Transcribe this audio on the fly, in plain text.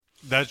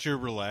That's your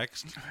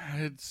relaxed.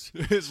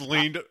 It's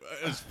Leaned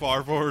as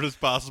far forward as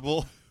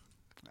possible.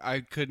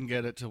 I couldn't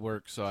get it to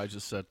work, so I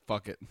just said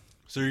fuck it.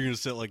 So you're gonna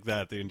sit like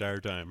that the entire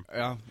time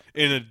Yeah.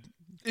 in a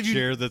If you-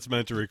 chair that's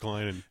meant to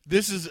recline in.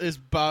 This is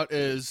about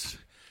as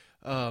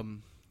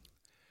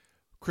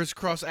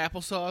crisscross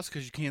applesauce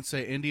because you can't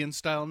say Indian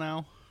style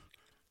now.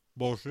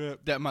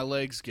 Bullshit. That my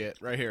legs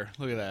get right here.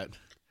 Look at that.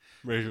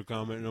 Racial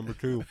comment number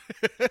 2.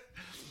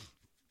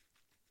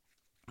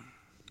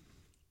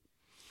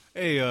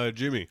 Hey,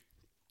 Jimmy.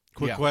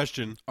 Quick Yeah.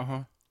 question,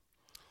 Uh-huh.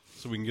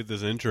 so we can get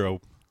this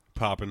intro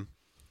popping,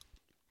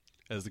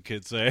 as the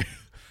kids say,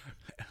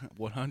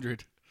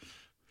 100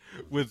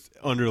 with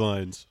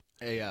underlines.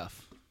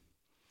 AF.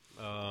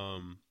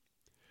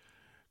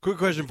 Quick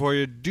question for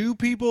you. Do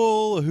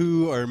people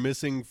who are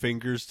missing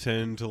fingers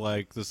tend to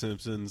like The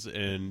Simpsons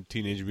and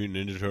Teenage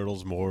Mutant Ninja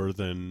Turtles more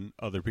than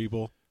other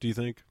people, do you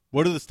think?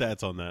 What are the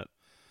stats on that?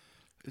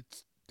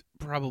 It's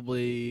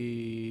probably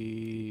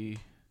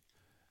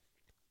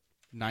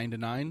 9 to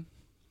 9.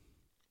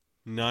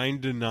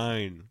 9 to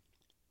 9.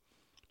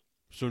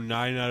 So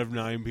 9 out of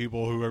 9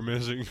 people who are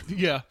missing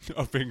Yeah.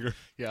 a finger.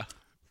 Yeah.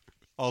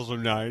 Also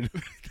 9.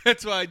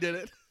 That's why I did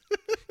it.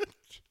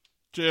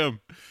 Jim.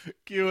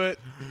 Cue it.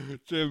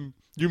 Jim,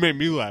 you made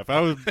me laugh. I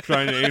was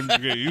trying to aim to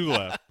get you to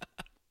laugh.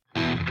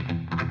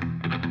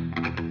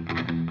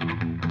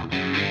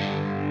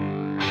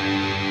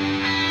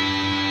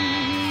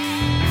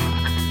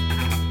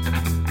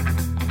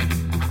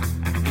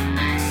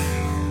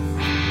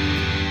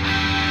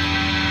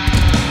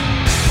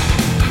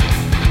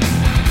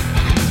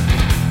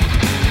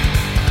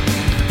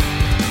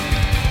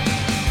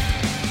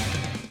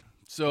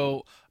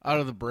 So, out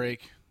of the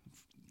break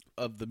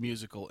of the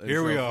musical intro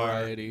Here we are.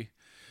 variety,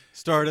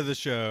 Start of the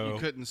show. you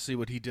couldn't see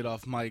what he did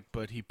off mic,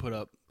 but he put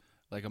up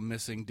like a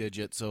missing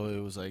digit, so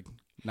it was like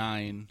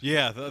 9.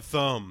 Yeah, the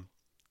thumb.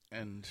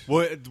 And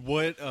What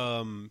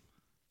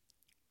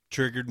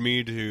triggered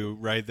me to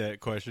write that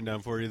question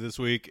down for you this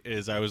week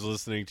is I was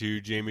listening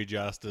to Jamie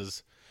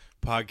Josta's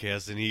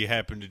podcast, and he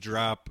happened to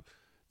drop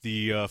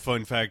the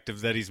fun fact of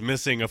that he's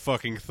missing a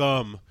fucking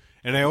thumb.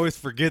 And I always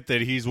forget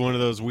that he's one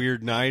of those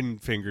weird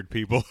 9-fingered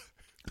people.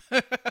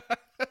 You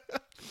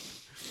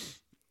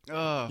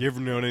ever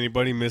known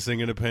anybody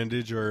missing an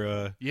appendage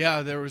or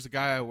yeah, there was a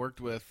guy I worked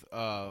with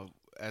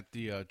at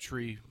the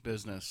tree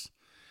business,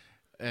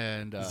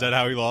 and is that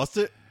how he lost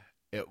it?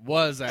 it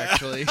was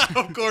actually.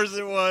 Of course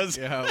it was.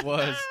 Yeah, it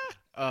was.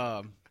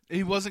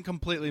 He wasn't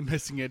completely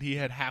missing it. He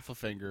had half a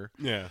finger.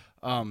 Yeah.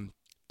 Um,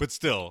 But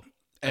still.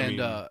 and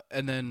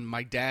then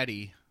my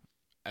daddy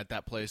at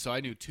that place. So I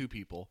knew 2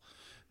 people.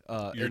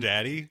 Your and-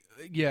 daddy?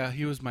 Yeah,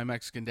 he was my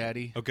Mexican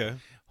daddy, Okay.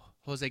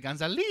 Jose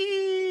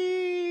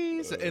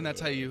Gonzalez, and that's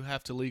how you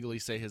have to legally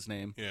say his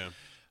name. Yeah.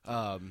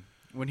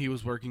 When he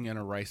was working in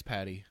a rice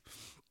paddy,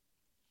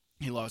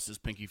 he lost his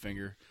pinky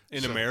finger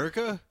In So-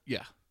 America?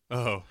 Yeah.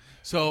 Oh.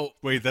 So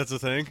Wait, that's a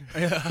thing?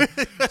 yeah.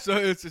 So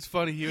it's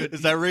funny. He would,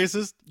 Is that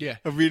racist yeah.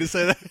 of me to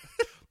say that?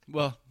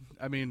 Well,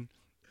 I mean,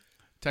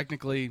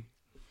 technically,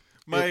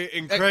 My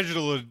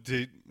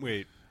incredulity.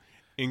 Wait.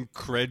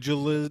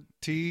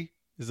 Incredulity?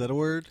 Is that a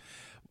word?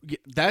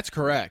 that's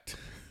correct.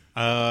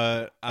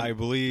 I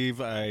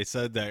believe I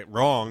said that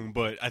wrong,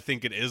 but I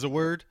think it is a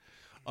word.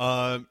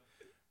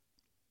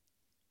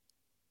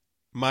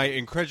 My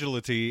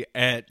incredulity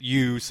at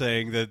you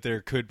saying that there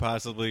could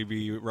possibly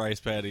be rice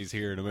paddies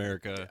here in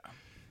America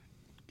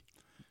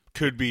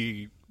could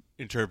be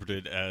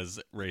interpreted as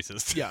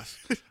racist. Yes.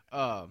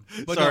 But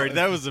Sorry, no,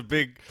 that was a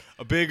big.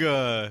 I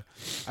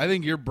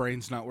think your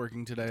brain's not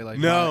working today. Like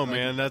No, mine,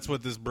 man, that's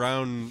what this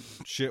brown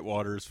shit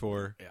water is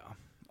for.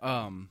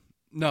 Yeah.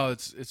 No,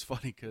 it's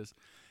funny because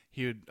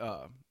he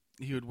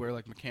would wear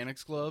like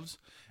mechanics gloves,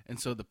 and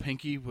so the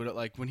pinky would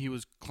like when he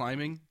was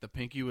climbing, the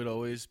pinky would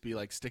always be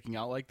like sticking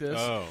out like this.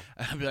 Oh.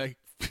 And I'd be like,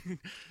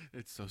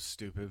 it's so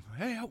stupid.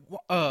 Hey,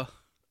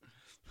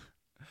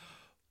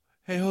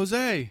 hey,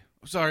 Jose.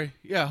 Sorry,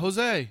 yeah,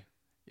 Jose.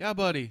 Yeah,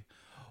 buddy.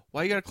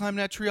 Why you gotta climb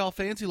that tree all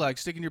fancy like,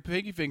 sticking your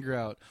pinky finger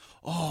out?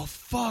 Oh,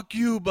 fuck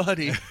you,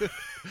 buddy.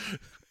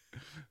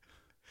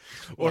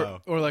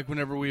 Wow. Or like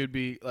whenever we would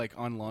be like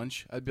on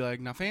lunch, I'd be like,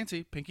 "Now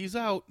fancy, pinky's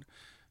out."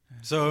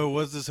 So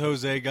was this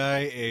Jose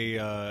guy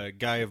a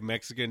guy of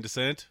Mexican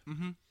descent?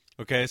 Mm-hmm.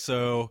 Okay,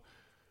 so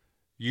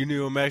you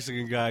knew a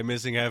Mexican guy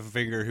missing half a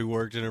finger who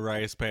worked in a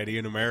rice paddy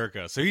in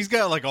America. So he's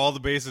got like all the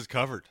bases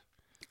covered.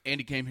 And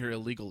he came here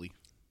illegally.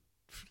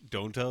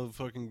 Don't tell the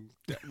fucking.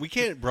 We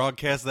can't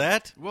broadcast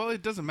that. Well,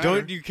 it doesn't matter.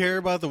 Don't you care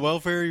about the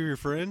welfare of your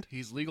friend?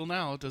 He's legal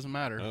now. It doesn't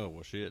matter. Oh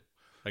well, shit.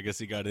 I guess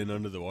he got in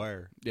under the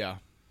wire. Yeah.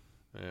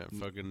 Yeah,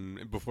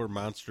 fucking before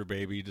Monster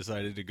Baby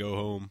decided to go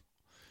home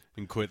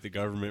and quit the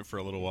government for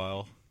a little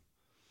while.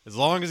 As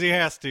long as he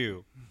has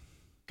to.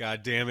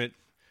 God damn it.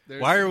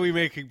 Why are we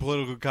making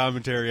political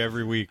commentary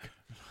every week?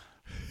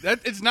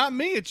 It's not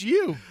me. It's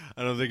you.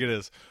 I don't think it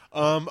is.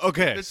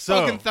 Okay, It's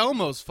so fucking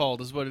Thelmo's fault,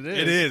 is what it is.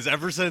 it is.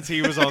 Ever since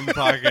he was on the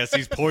podcast,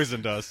 he's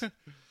poisoned us.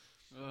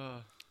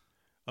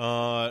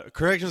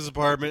 Corrections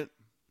Department.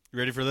 You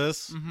ready for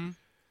this?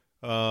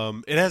 Mm-hmm.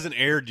 It hasn't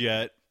aired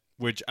yet,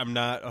 which I'm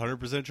not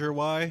 100% sure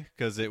why,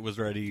 because it was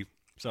ready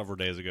several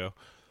days ago.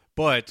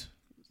 But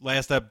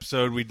last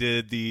episode we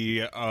did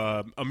the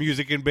A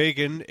Music and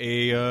Bacon,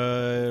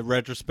 a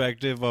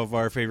retrospective of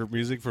our favorite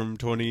music from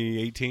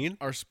 2018.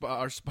 Our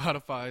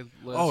Spotify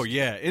list. Oh,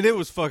 yeah. And it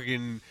was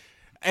fucking...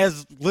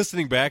 As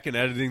listening back and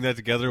editing that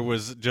together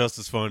was just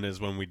as fun as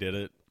when we did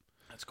it.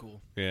 That's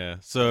cool. Yeah.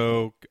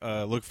 So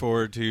look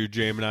forward to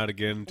jamming out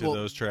again to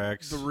those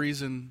tracks. The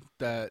reason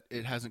that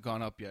it hasn't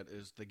gone up yet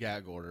is the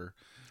gag order.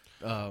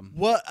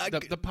 What?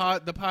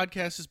 The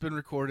podcast has been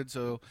recorded,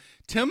 so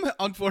Tim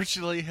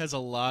unfortunately has a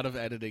lot of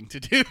editing to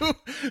do.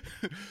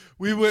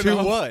 We went to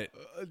off, what?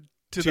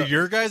 To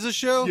your guys'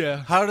 show?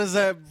 Yeah. How does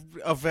that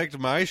affect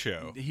my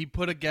show? He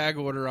put a gag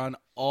order on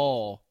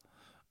all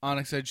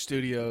Onyx Edge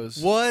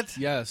Studios. What?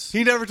 Yes.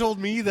 He never told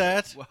me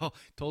that. Well,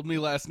 told me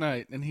last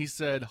night, and he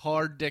said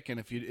hard dickin'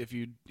 if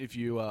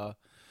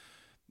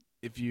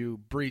you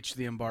breach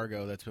the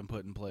embargo that's been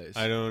put in place.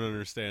 I don't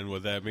understand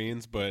what that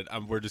means, but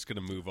we're just gonna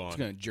move on. It's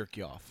gonna jerk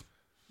you off.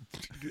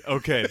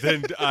 Okay,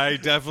 then I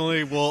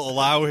definitely will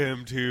allow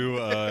him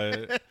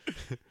to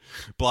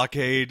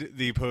blockade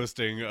the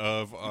posting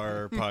of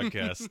our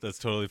podcast. That's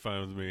totally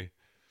fine with me.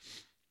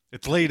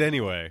 It's late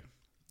anyway.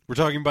 We're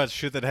talking about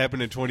shit that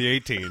happened in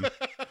 2018.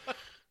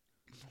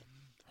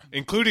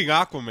 Including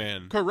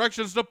Aquaman.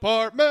 Corrections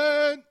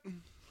Department!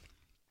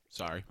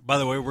 Sorry. By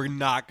the way, we're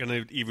not going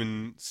to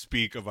even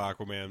speak of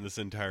Aquaman this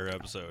entire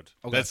episode.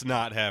 Okay. That's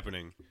not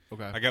happening.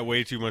 Okay. I got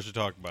way too much to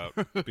talk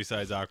about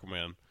besides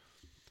Aquaman.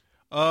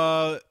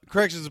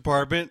 Corrections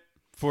Department,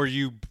 before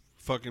you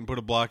fucking put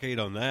a blockade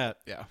on that.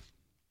 Yeah.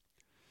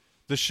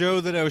 The show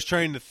that I was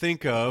trying to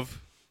think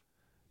of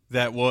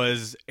that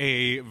was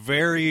a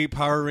very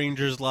Power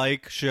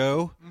Rangers-like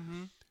show,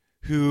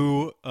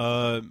 who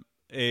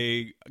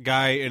a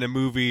guy in a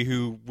movie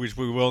which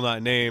we will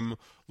not name,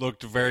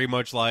 looked very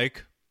much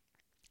like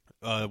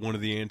one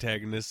of the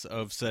antagonists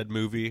of said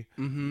movie.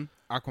 Mm-hmm.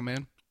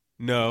 Aquaman?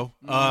 No.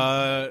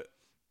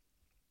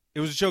 It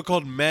was a show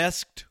called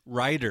Masked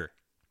Rider.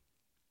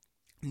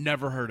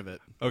 Never heard of it.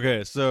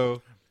 Okay,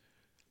 so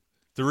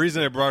the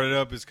reason I brought it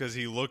up is because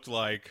he looked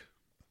like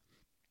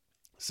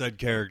said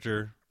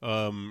character.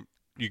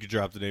 You could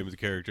drop the name of the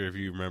character if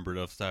you remember it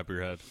off the top of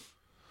your head.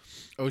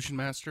 Ocean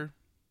Master?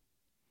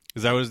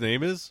 Is that what his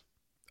name is?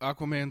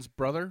 Aquaman's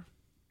brother?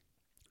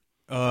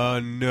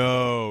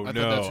 No. I thought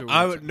that's who we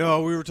were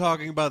No, we were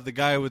talking about the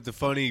guy with the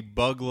funny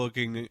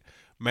bug-looking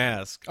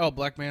mask. Oh,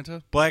 Black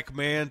Manta? Black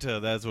Manta,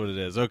 that's what it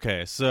is.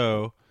 Okay,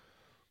 so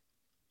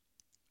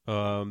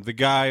the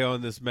guy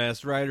on this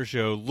Masked Rider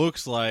show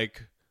looks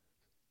like,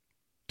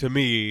 to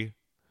me,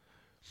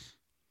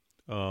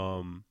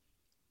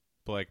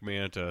 Black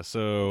Manta.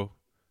 So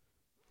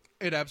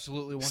It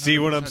absolutely 100% see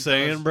what I'm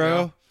saying, does.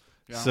 bro?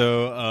 Yeah.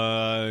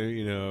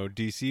 So,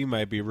 DC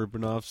might be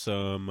ripping off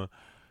some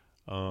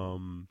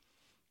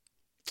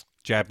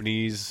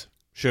Japanese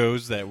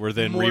shows that were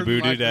then More than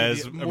rebooted likely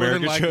as more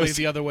American than likely shows.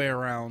 the other way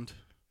around.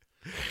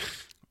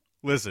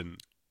 Listen,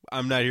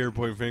 I'm not here to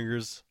point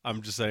fingers.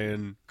 I'm just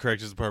saying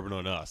corrections department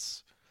on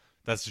us.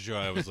 That's the show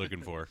I was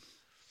looking for.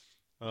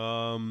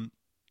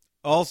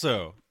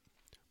 Also,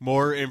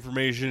 more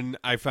information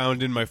I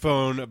found in my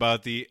phone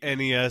about the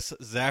NES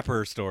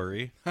Zapper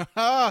story.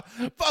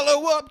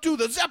 Follow up to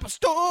the Zappa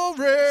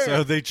story.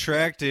 So they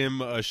tracked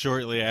him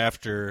shortly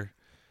after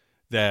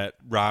that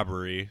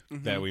robbery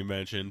that we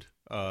mentioned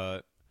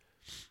a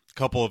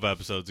couple of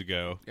episodes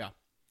ago. Yeah.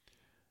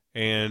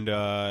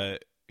 And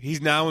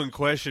he's now in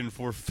question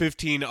for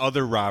 15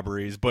 other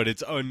robberies, but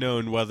it's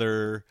unknown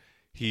whether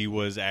he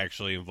was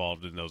actually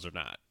involved in those or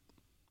not.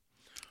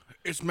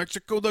 It's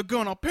Mexico, they're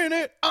gonna pin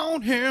it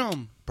on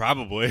him.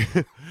 Probably.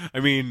 I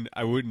mean,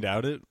 I wouldn't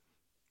doubt it.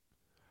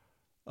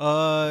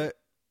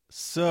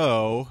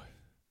 So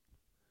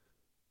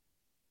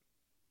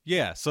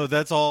yeah, so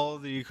that's all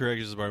the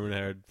corrections department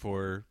had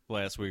for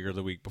last week or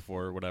the week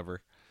before or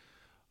whatever.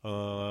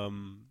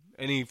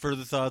 Any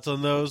further thoughts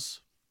on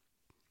those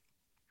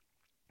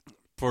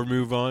before we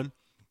move on?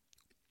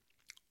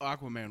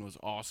 Aquaman was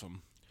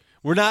awesome.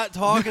 We're not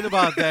talking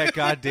about that,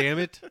 God damn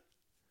it.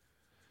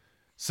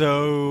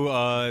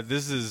 So,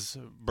 this is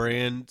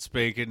brand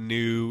spanking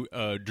new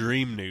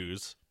Dream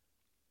News.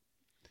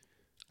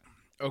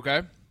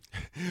 Okay.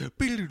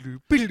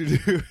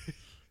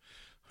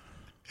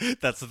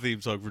 That's the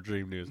theme song for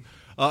Dream News.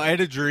 I had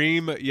a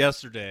dream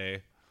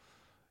yesterday,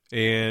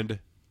 and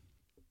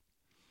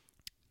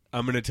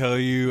I'm going to tell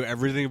you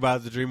everything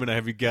about the dream, and I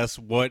have you guess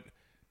what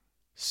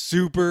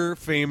super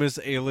famous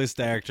A-list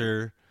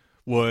actor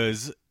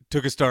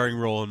took a starring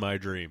role in my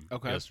dream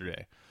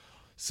yesterday.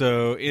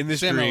 So in this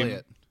Sam dream,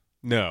 Elliott.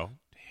 no,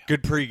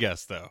 good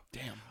pre-guess though.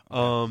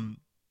 Damn.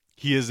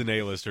 He is an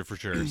A-lister for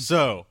sure.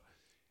 So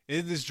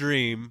in this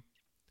dream,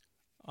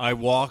 I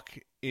walk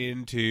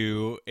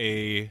into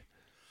a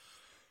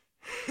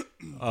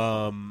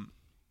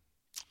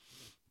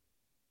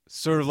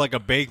sort of like a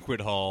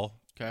banquet hall.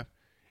 Okay.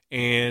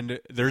 And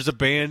there's a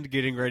band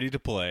getting ready to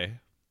play.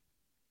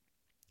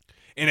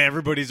 And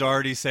everybody's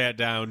already sat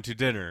down to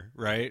dinner,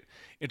 right?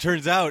 It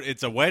turns out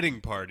it's a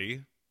wedding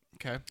party.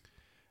 Okay.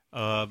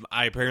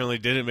 I apparently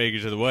didn't make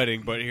it to the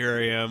wedding, but here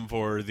I am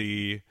for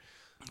the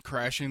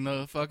Crashing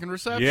the fucking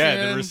reception.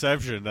 Yeah, the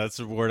reception. That's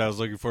the word I was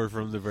looking for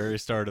from the very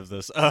start of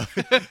this.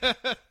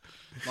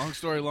 Long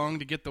story long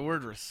to get the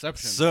word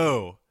reception.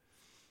 So,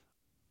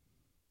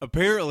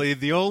 apparently,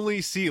 the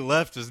only seat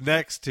left is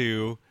next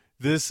to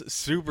this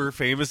super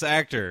famous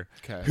actor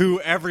Okay. who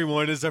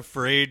everyone is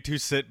afraid to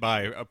sit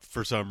by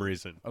for some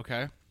reason.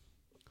 Okay.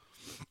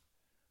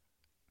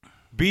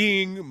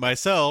 Being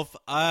myself,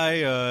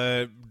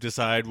 I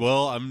decide,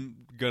 well, I'm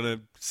going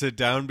to sit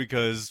down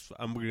because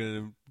I'm going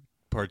to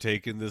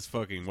partake in this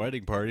fucking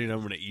wedding party and I'm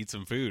going to eat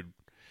some food.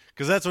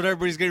 Because that's what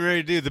everybody's getting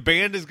ready to do. The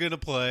band is going to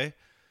play.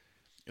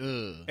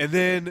 Ugh. And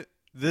then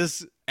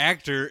this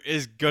actor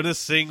is going to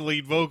sing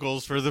lead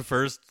vocals for the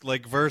first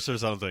verse or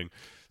something.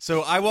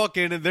 So I walk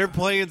in and they're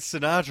playing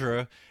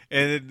Sinatra,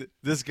 and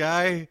this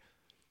guy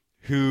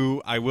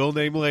who I will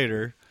name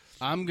later.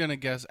 I'm going to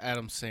guess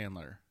Adam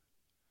Sandler.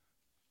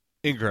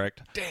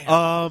 Incorrect.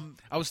 Damn.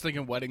 I was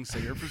thinking wedding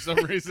singer for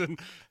some reason.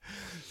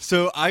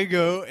 So I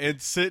go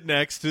and sit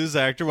next to this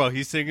actor while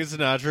he's singing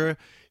Sinatra.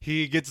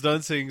 He gets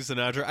done singing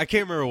Sinatra. I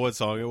can't remember what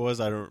song it was.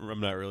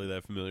 I'm not really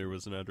that familiar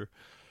with Sinatra.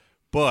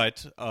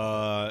 But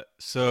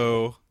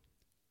so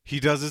he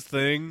does his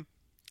thing.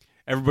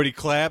 Everybody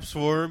claps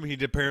for him. He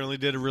apparently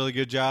did a really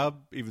good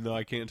job, even though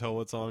I can't tell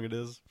what song it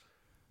is.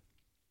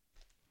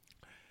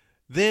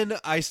 Then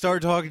I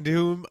start talking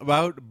to him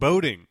about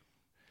boating.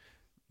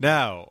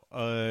 Now,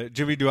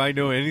 Jimmy, do I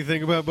know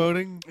anything about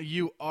boating?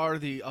 You are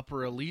the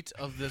upper elite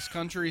of this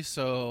country,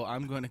 so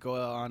I'm going to go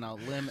on a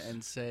limb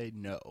and say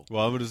no.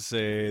 Well, I'm going to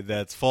say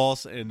that's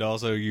false, and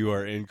also you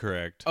are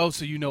incorrect. Oh,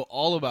 so you know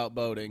all about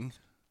boating.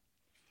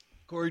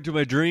 According to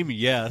my dream,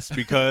 yes,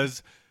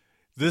 because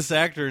this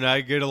actor and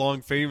I get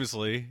along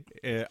famously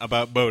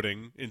about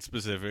boating in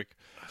specific.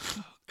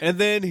 And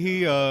then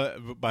he,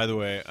 by the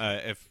way,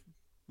 if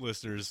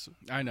listeners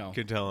I know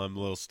can tell I'm a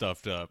little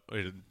stuffed up,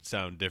 it'd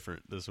sound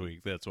different this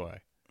week. That's why.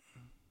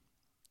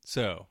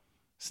 So,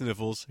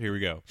 sniffles, here we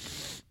go.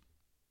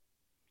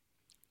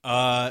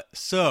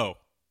 So,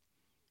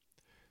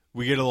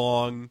 we get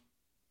along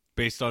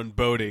based on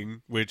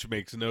boating, which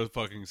makes no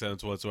fucking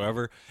sense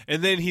whatsoever.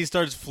 And then he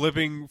starts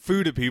flipping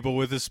food at people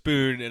with a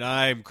spoon, and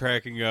I'm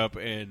cracking up,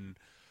 and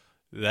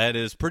that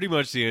is pretty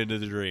much the end of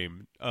the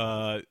dream.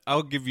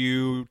 I'll give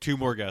you 2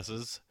 more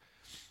guesses,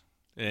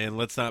 and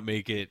let's not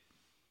make it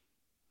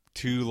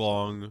too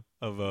long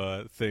of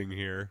a thing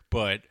here.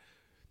 But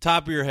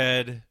top of your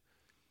head,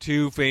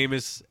 2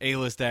 famous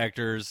A-list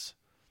actors.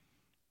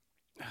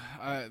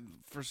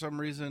 For some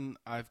reason,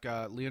 I've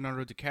got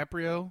Leonardo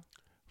DiCaprio.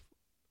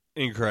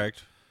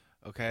 Incorrect.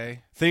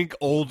 Okay. Think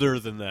older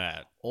than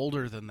that.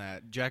 Older than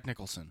that, Jack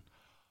Nicholson.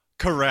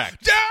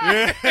 Correct.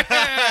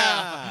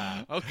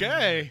 Yeah!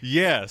 Okay.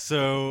 Yeah,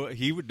 so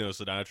he would know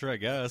Sinatra, I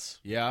guess.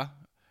 Yeah.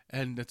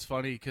 And it's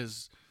funny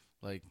because,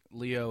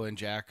 Leo and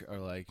Jack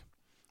are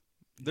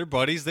they're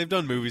buddies. They've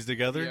done movies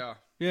together.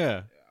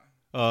 Yeah.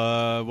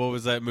 What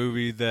was that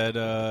movie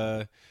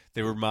that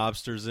they were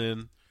mobsters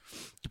in?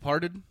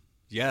 Departed?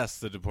 Yes,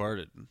 The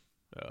Departed.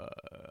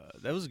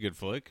 That was a good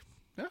flick.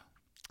 Yeah.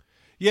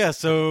 Yeah,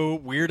 so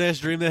weird-ass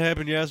dream that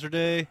happened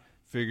yesterday.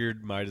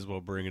 Figured might as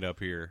well bring it up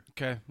here.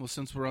 Okay. Well,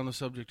 since we're on the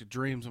subject of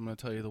dreams, I'm going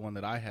to tell you the one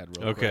that I had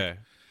real quick. Okay.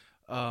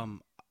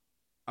 I'm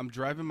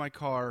driving my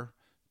car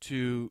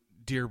to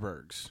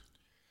Deerbergs.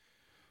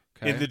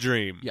 Okay? In the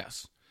dream.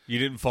 Yes. You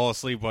didn't fall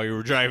asleep while you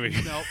were driving.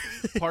 No,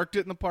 parked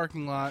it in the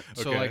parking lot.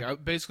 So, Okay.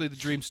 basically the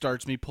dream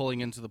starts me pulling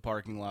into the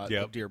parking lot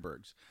of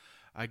Deerbergs.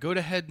 I go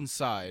to head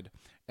inside,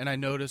 and I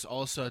notice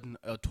all of a sudden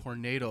a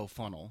tornado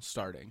funnel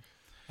starting.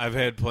 I've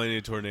had plenty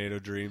of tornado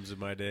dreams in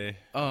my day.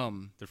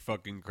 They're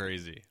fucking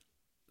crazy.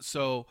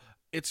 So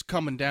it's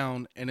coming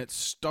down, and it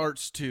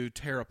starts to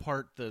tear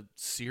apart the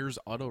Sears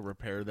Auto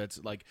Repair that's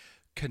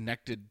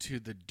connected to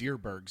the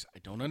Deerbergs. I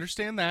don't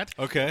understand that.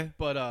 Okay.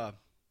 But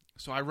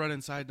so I run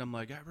inside, and I'm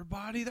like,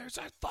 everybody, there's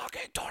a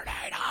fucking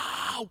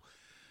tornado!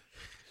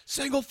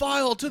 Single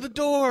file to the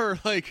door!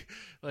 Like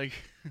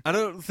I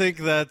don't think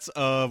that's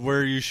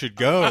where you should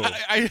go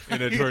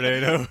in a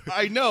tornado.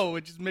 I know,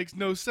 it just makes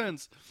no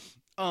sense.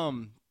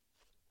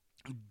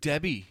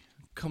 Debbie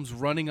comes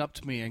running up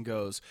to me and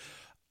goes,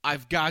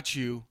 I've got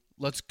you.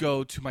 Let's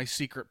go to my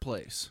secret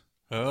place.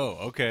 Oh,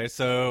 okay.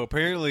 So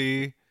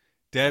apparently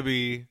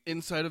Debbie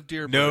Inside of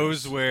Deerbergs.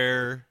 knows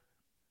where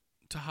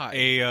to hide.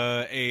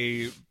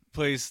 A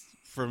place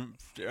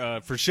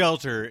for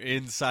shelter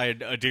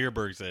inside a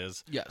Deerbergs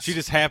is. Yes. She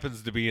just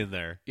happens to be in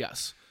there.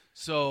 Yes.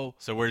 So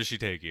where does she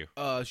take you?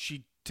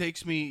 She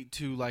takes me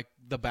to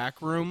the back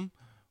room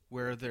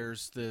where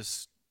there's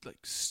this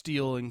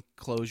steel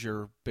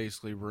enclosure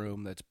basically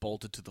room that's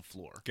bolted to the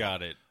floor.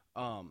 Got it.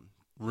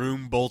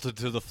 Room bolted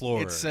to the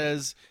floor. It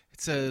says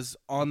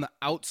on the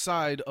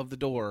outside of the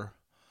door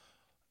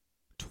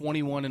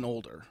 21 and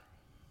older.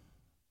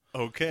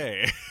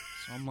 Okay.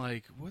 So I'm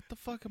like, what the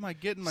fuck am I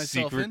getting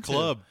myself Secret into?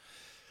 club.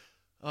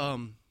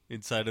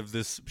 Inside of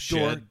this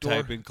shed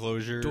type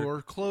enclosure.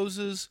 Door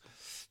closes.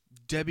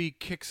 Debbie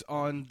kicks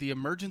on the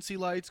emergency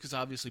lights because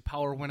obviously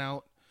power went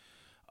out.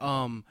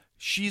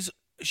 She's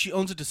She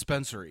owns a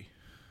dispensary.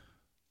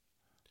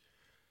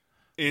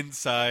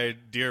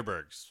 Inside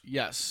Deerbergs.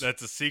 Yes.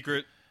 That's a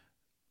secret.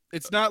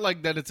 It's not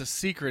like that it's a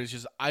secret. It's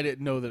just I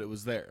didn't know that it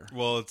was there.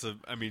 Well, it's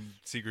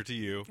secret to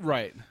you.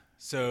 Right.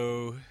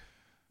 So,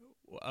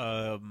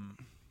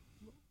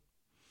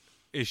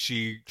 is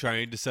she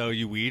trying to sell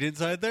you weed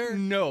inside there?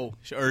 No.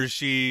 Or is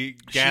she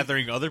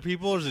gathering other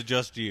people, or is it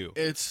just you?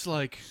 It's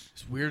like,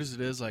 as weird as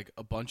it is, like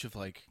a bunch of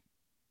like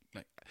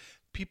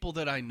people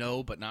that I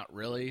know, but not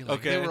really. Like,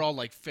 Okay. They were all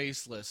like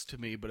faceless to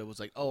me, but it was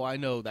like, oh, I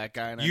know that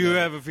guy. And I You know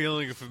have a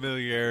feeling of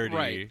familiarity,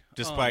 Right.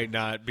 despite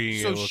not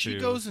being So able to. she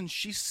goes and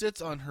she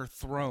sits on her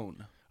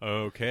throne.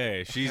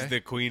 Okay, she's Okay.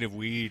 the queen of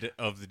weed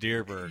of the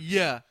Deerberg.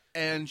 Yeah.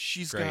 And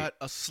she's Great. got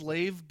a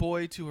slave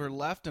boy to her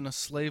left and a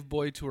slave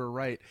boy to her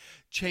right,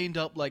 chained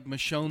up like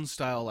Michonne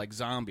style, like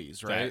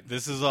zombies, right?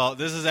 This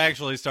is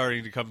actually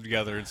starting to come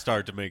together and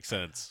start to make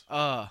sense.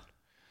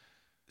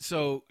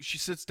 So she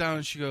sits down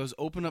and she goes,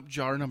 "Open up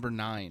jar number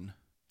 9."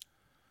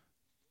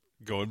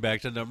 Going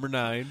back to number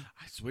 9.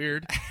 It's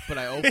weird, but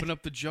I open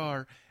up the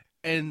jar,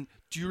 and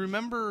do you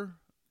remember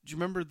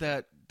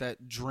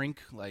that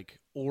drink, like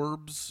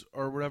Orbs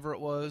or whatever it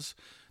was,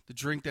 the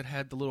drink that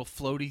had the little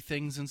floaty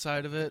things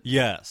inside of it?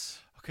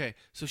 Yes. Okay,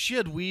 so she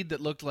had weed that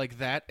looked like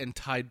that and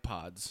Tide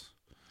Pods.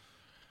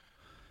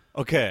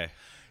 Okay.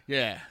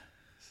 Yeah,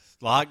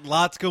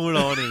 Lots going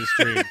on in this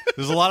dream.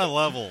 There's a lot of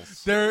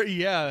levels.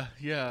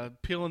 yeah,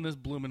 peeling this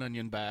bloomin'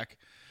 onion back,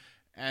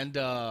 and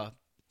all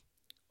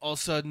of a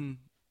sudden,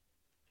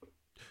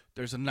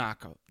 there's a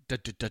knock.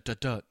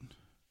 Dut.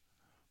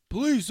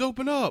 Please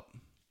open up.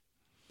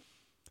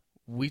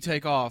 We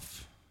take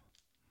off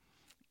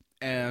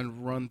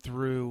and run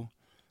through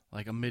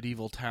like a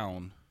medieval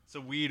town. So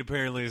weed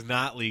apparently is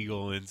not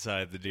legal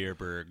inside the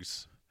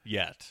Deerbergs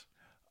yet.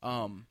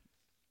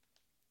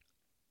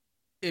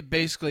 It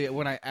basically,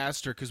 when I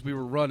asked her, because we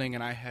were running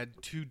and I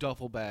had 2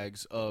 duffel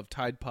bags of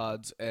Tide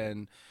Pods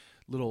and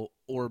little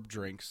orb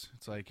drinks.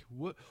 It's like,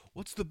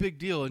 what's the big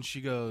deal? And she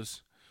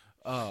goes,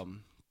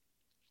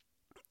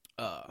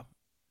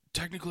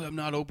 technically I'm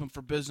not open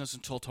for business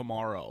until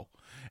tomorrow.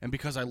 And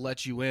because I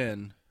let you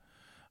in,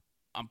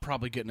 I'm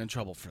probably getting in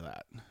trouble for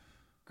that.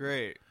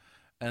 Great.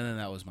 And then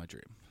that was my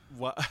dream.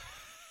 What?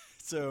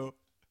 So,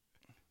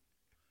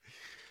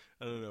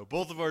 I don't know.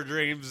 Both of our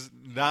dreams,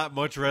 not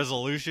much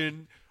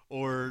resolution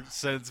or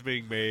sense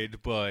being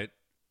made, but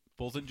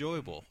both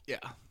enjoyable. Yeah.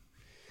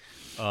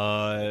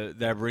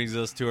 That brings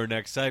us to our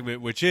next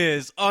segment, which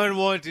is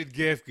unwanted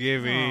gift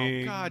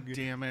giving. Oh, God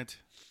damn it.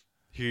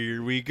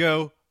 Here we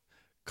go.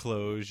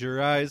 Close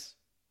your eyes.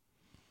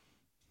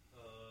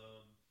 I'm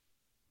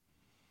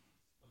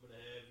going to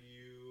have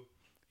you...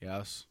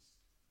 Yes.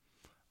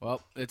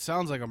 Well, it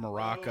sounds like a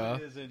maraca. No,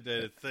 it isn't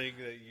a thing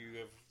that you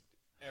have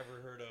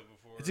ever heard of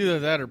before. It's either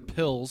that or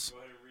pills. Go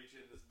ahead and reach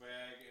in this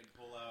bag and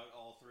pull out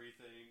all 3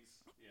 things.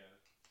 Yeah.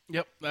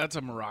 Yep, that's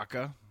a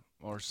maraca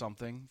or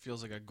something.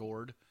 Feels like a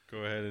gourd. Go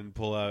ahead and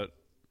pull out...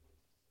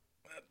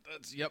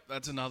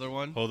 That's another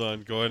one. Hold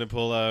on. Go ahead and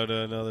pull out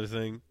another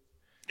thing.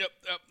 Yep,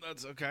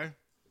 that's okay.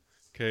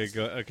 Okay,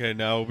 go. Okay,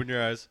 now open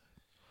your eyes.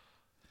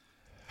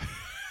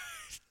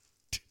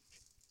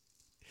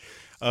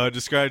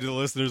 Describe to the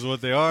listeners what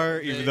they are,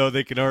 even though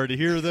they can already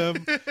hear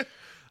them.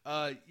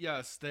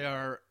 Yes, they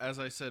are, as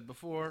I said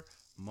before,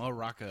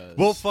 maracas.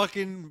 Well,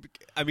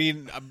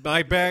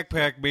 my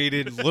backpack made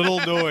a little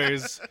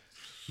noise.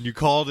 You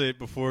called it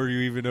before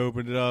you even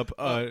opened it up.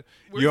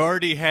 You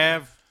already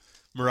have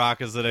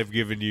maracas that I've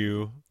given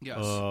you.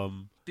 Yes.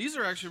 These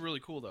are actually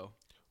really cool, though.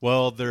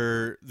 Well,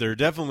 they're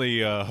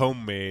definitely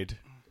homemade.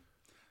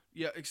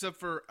 Yeah, except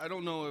for I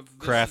don't know if this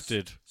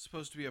crafted. is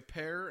supposed to be a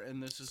pair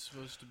and this is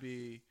supposed to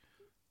be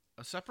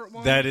a separate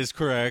one. That is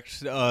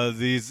correct.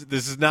 This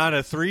is not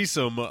a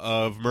threesome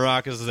of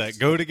maracas that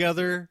go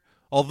together.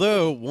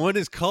 Although one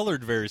is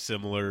colored very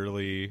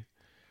similarly,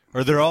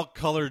 or they're all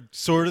colored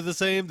sort of the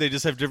same. They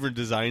just have different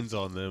designs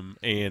on them,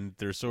 and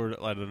they're sort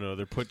of, I don't know,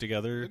 they're put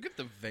together. Look at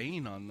the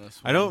vein on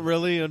this one. I don't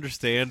really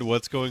understand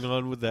what's going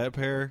on with that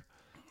pair.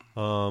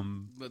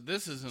 But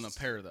this isn't a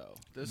pair though.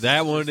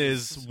 That one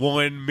is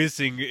one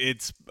missing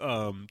its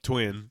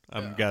twin,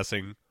 I'm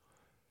guessing.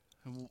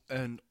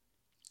 And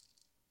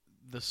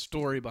the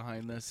story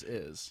behind this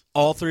is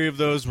all 3 of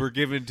those were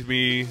given to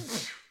me.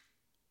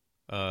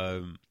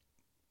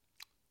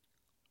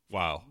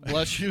 Wow.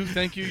 Bless you.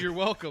 Thank you. You're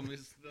welcome.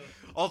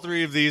 All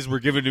 3 of these were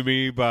given to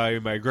me by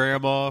my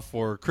grandma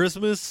for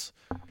Christmas,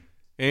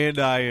 and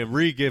I am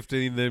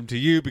re-gifting them to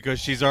you because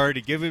she's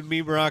already given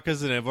me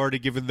maracas, and I've already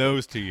given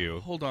those to you.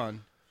 Hold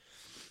on.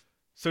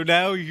 So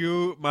now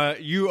you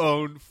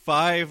own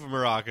 5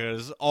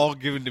 maracas, all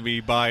given to me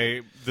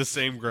by the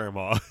same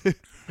grandma.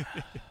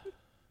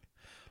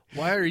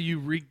 Why are you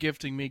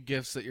re-gifting me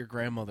gifts that your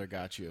grandmother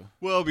got you?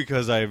 Well,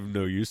 because I have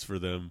no use for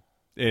them,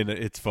 and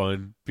it's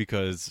fun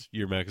because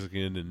you're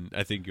Mexican, and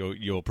I think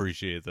you'll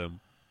appreciate them.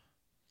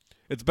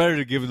 It's better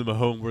to give them a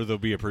home where they'll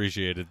be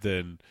appreciated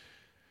than,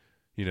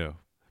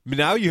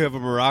 now you have a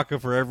maraca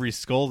for every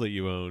skull that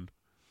you own.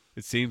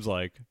 It seems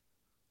like.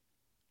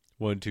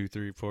 1, 2,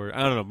 3, 4.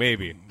 I don't know,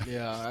 maybe.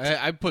 Yeah,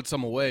 I put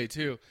some away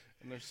too,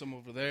 and there's some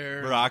over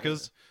there.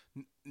 Maracas?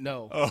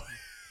 No. Oh.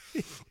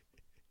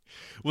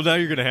 Well, now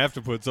you're going to have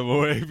to put some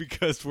away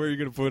because where are you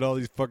going to put all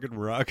these fucking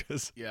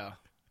maracas? Yeah.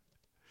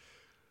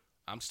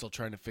 I'm still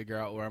trying to figure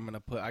out where I'm going to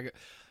put. I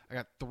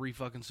got 3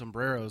 fucking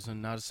sombreros,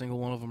 and not a single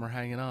one of them are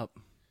hanging up.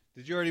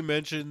 Did you already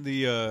mention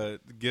the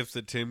gifts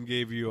that Tim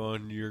gave you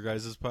on your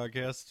guys'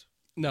 podcast?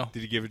 No.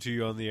 Did he give it to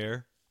you on the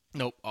air?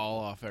 Nope. All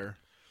off air.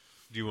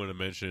 Do you want to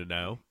mention it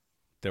now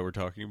that we're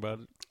talking about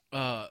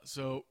it?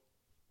 So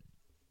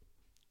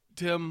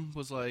Tim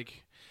was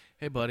like,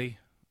 "Hey, buddy,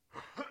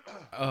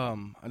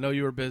 I know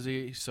you were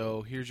busy,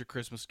 so here's your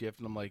Christmas gift."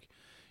 And I'm like,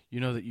 "You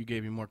know that you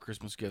gave me more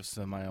Christmas gifts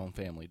than my own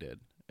family did."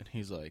 And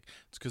he's like,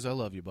 "It's because I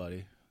love you,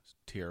 buddy."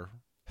 Tear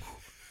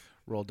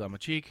rolled down my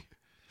cheek.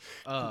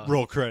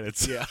 Roll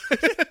credits. Yeah.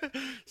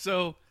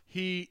 So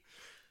he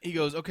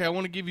goes, "Okay, I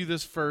want to give you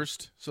this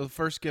first." So the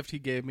first gift he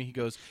gave me, he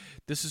goes,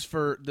 This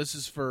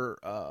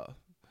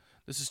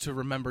is to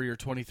remember your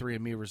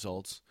 23andMe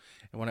results."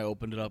 And when I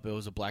opened it up, it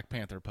was a Black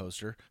Panther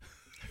poster.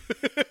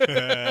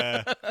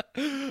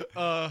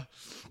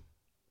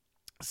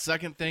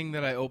 Second thing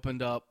that I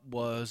opened up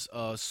was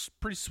a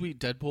pretty sweet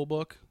Deadpool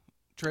book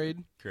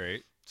trade.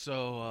 Great.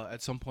 So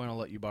at some point, I'll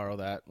let you borrow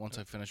that once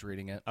I finish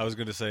reading it. I was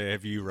going to say,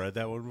 have you read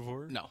that one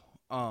before? No.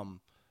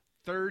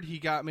 Third he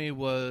got me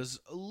was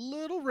a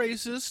little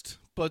racist,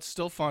 but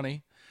still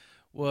funny.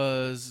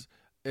 It's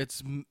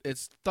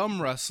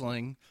thumb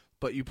wrestling,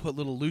 but you put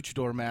little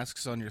luchador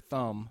masks on your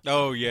thumb.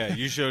 Oh, yeah.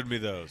 You showed me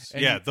those.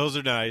 Yeah, those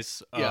are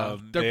nice. Yeah,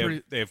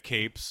 they have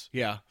capes.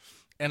 Yeah,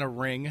 and a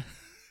ring.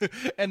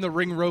 And the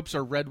ring ropes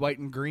are red, white,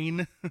 and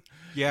green.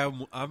 Yeah,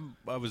 I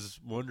was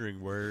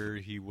wondering where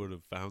he would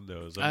have found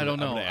those. I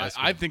don't know.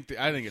 I think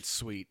it's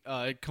sweet.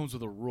 It comes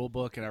with a rule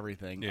book and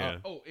everything. Yeah.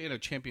 And a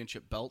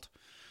championship belt.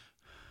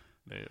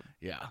 Damn.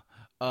 Yeah.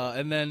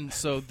 And then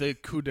so the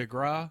coup de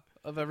grace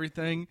of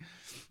everything.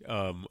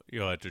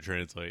 You'll have to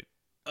translate.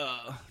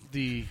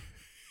 The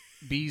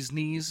bee's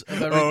knees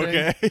of everything.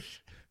 Oh,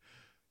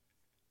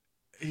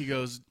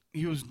 okay.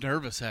 He was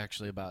nervous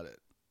actually about it.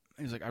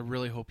 He's like, "I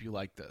really hope you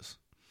like this."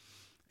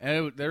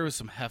 And there was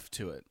some heft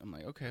to it. I'm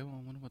like, okay, well,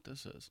 I wonder what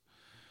this is.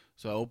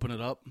 So I open it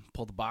up,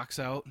 pull the box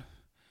out.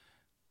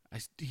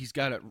 He's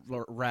got it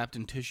wrapped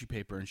in tissue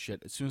paper and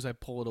shit. As soon as I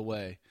pull it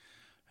away,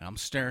 and I'm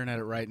staring at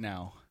it right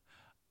now,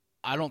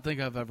 I don't think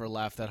I've ever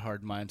laughed that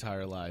hard in my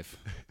entire life.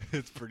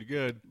 It's pretty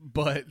good.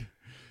 But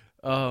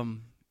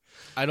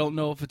I don't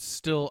know if it's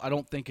still, I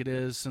don't think it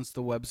is since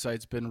the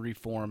website's been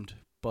reformed,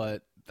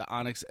 but the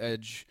Onyx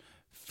Edge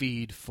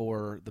feed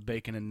for the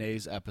Bacon and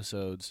Nays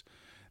episodes,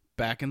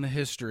 back in the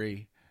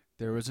history,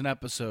 there was an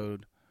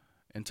episode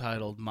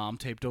entitled Mom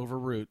Taped Over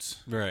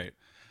Roots. Right.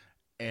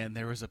 And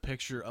there was a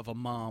picture of a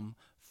mom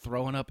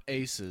throwing up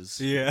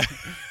aces. Yeah.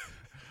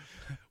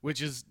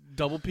 Which is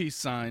double peace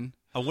sign.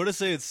 I want to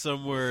say it's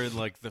somewhere in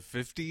like the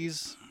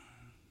 50s.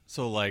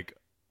 So like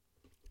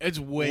it's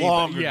way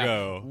long yeah,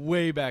 ago.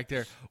 Way back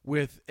there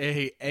with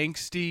a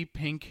angsty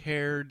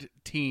pink-haired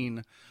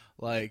teen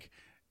like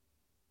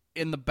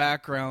in the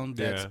background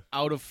that's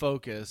out of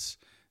focus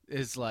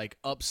is like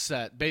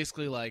upset.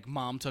 Basically like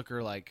mom took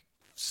her like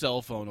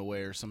cell phone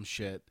away or some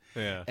shit.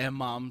 Yeah. And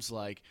mom's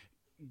like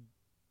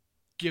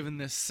giving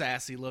this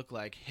sassy look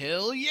like,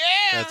 "Hell yeah!"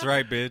 That's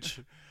right,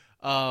 bitch.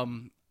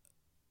 I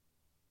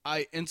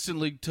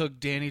instantly took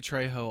Danny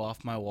Trejo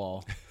off my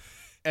wall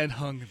and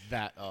hung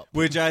that up.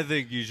 Which I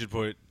think you should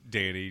put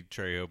Danny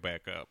Trejo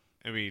back up.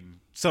 I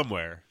mean,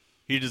 somewhere.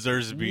 He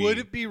deserves to be. Would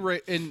it be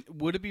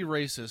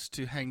racist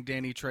to hang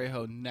Danny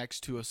Trejo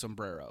next to a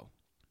sombrero?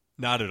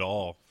 Not at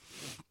all.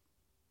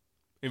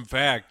 In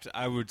fact,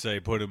 I would say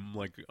put him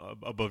like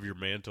above your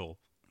mantle.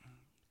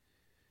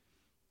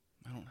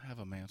 I don't have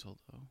a mantle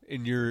though.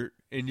 In your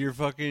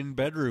fucking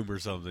bedroom or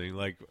something,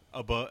 like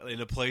above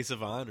in a place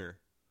of honor,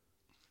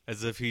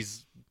 as if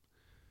he's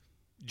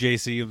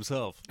JC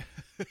himself.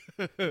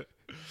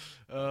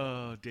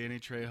 Oh, Danny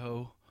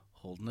Trejo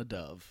holding a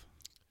dove.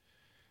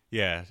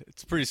 Yeah,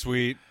 it's pretty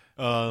sweet.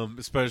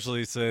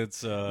 Especially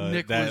since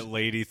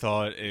lady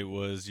thought it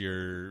was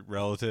your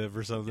relative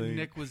or something.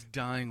 Nick was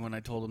dying when I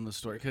told him the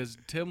story because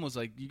Tim was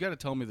like, "You got to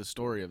tell me the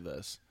story of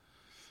this."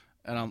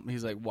 And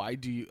he's like, "Why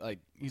do you like?"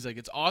 He's like,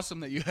 "It's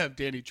awesome that you have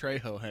Danny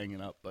Trejo hanging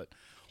up, but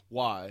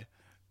why?"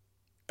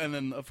 And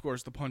then, of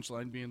course, the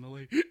punchline being the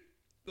lady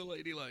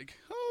like,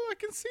 "Oh, I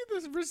can see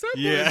this resemblance,"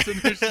 yeah.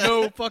 And there's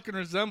no fucking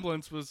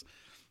resemblance. Was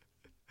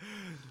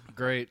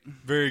great.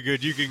 Very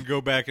good. You can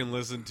go back and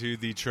listen to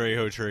the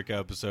Trejo Trick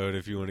episode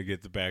if you want to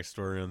get the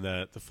backstory on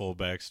that, the full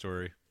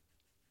backstory.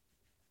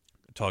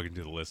 Talking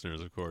to the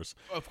listeners, of course.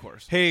 Of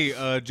course.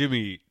 Hey,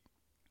 Jimmy,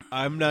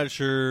 I'm not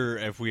sure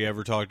if we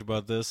ever talked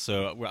about this,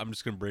 so I'm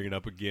just going to bring it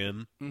up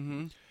again.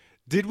 Mm-hmm.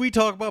 Did we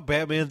talk about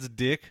Batman's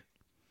dick?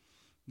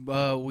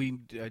 I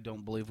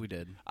don't believe we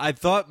did. I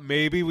thought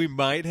maybe we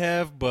might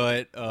have,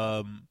 but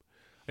I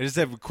just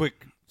have a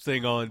quick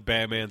thing on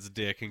Batman's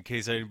dick in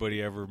case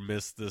anybody ever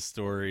missed this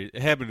story.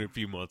 It happened a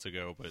few months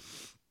ago, but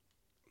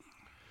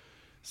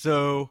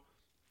so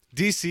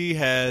DC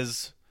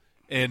has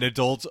an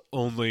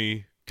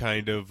adult-only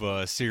kind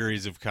of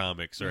series of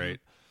comics, right?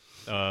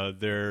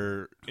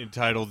 They're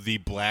entitled the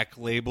Black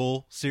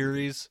Label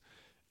series,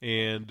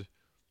 and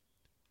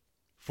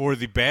for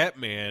the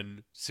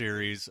Batman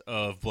series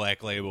of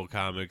Black Label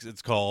comics,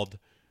 it's called,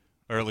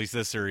 or at least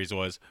this series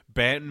was,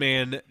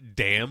 Batman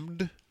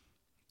Damned.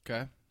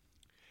 Okay.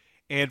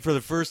 And for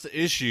the first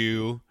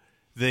issue,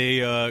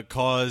 they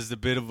caused a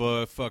bit of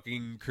a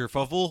fucking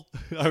kerfuffle,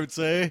 I would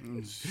say,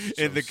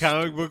 in the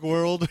comic book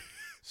world.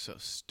 So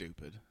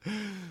stupid.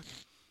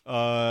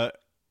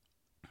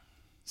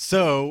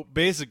 So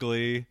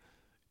basically,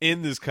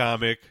 in this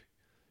comic,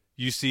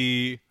 you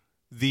see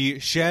the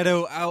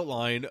shadow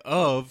outline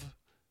of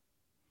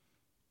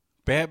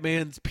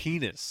Batman's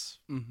penis.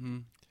 Mm-hmm.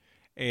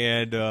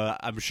 And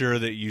I'm sure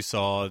that you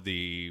saw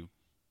the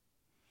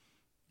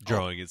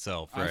drawing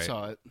itself, right? I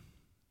saw it.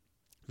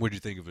 What'd you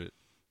think of it?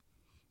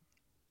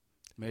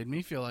 Made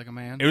me feel like a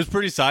man. It was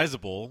pretty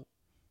sizable.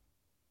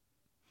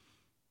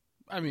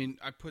 I mean,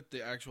 I put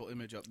the actual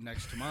image up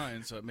next to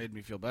mine, so it made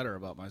me feel better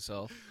about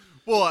myself.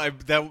 Well,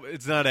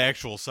 it's not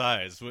actual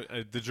size.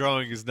 The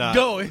drawing is not.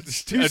 No,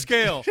 it's to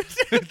scale.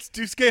 It's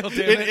to scale, damn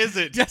it. It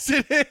isn't. Yes,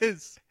 it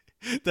is.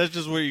 That's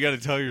just what you got to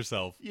tell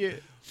yourself. Yeah.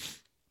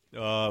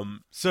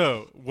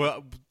 So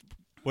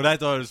what I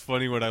thought was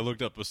funny when I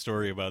looked up a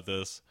story about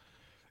this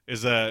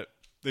is that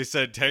they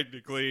said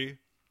technically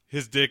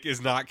his dick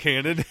is not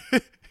canon.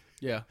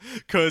 Yeah.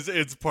 Because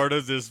it's part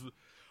of this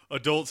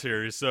adult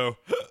series, so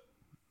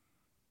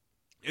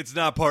it's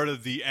not part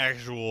of the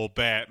actual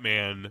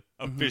Batman,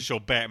 official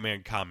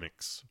Batman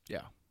comics.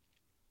 Yeah.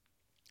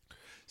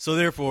 So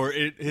therefore,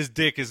 his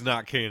dick is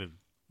not canon.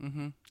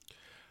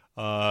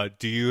 Mm-hmm.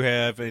 Do you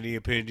have any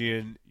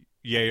opinion,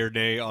 yay or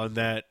nay, on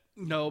that?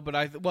 No, but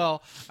I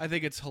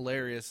think it's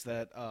hilarious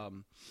that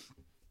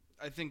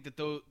I think that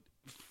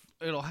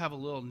it'll have a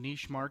little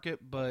niche market,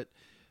 but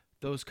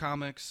those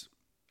comics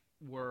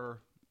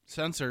were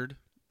censored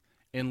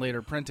in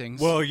later printings.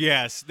 Well,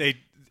 yes,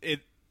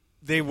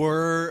 they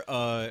were.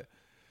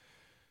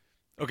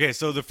 Okay,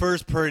 so the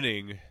first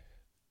printing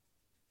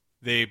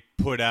they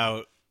put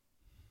out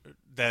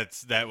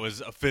that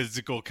was a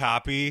physical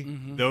copy.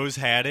 Mm-hmm. Those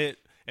had it,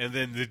 and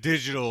then the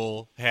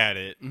digital had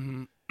it.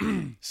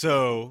 Mm-hmm.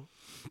 So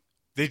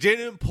they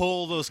didn't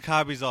pull those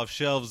copies off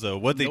shelves, though.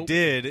 What they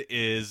did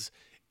is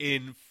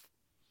in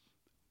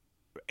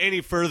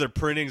any further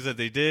printings that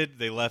they did,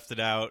 they left it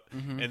out,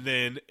 and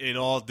then in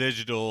all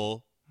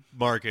digital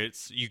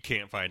markets, you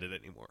can't find it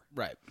anymore.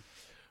 Right.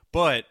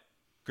 But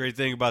great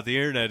thing about the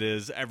internet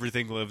is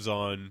everything lives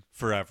on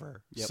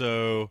forever. Yep.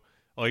 So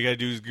all you gotta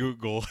do is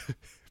Google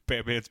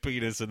Batman's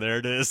penis, and there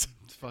it is.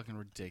 It's fucking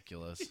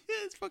ridiculous.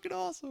 Yeah, it's fucking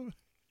awesome.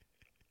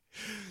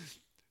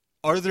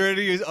 Are there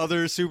any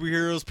other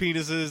superheroes'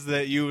 penises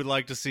that you would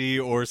like to see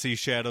or see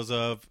shadows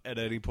of at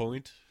any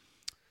point?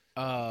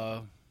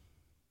 Hulk?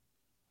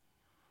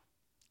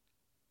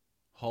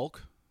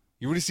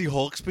 You want to see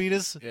Hulk's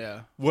penis?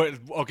 Yeah. What?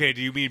 Okay,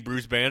 do you mean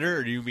Bruce Banner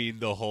or do you mean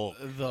the Hulk?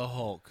 The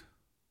Hulk.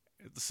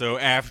 So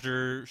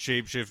after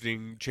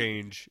shape-shifting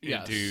change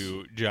Yes.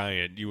 into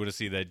giant, you want to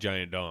see that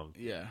giant dong.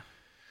 Yeah.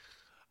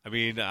 I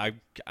mean, I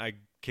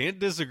can't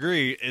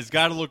disagree. It's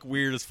got to look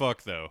weird as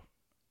fuck, though.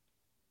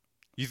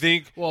 You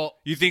think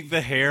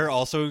the hair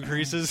also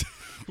increases?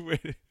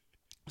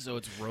 So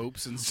it's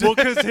ropes and Well,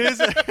 stuff.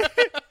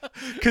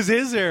 because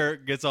his hair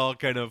gets all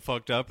kind of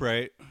fucked up,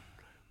 right?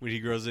 When he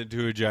grows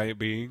into a giant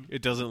being,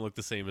 it doesn't look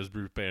the same as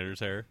Bruce Banner's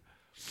hair.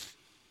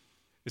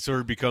 It sort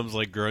of becomes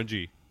like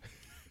grungy.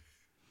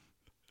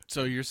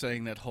 So you're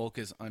saying that Hulk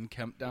is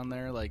unkempt down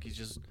there? Like he's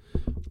just...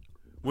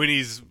 When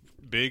he's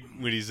big,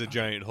 when he's a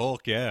giant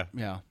Hulk, yeah.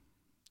 Yeah.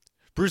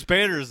 Bruce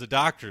Banner is the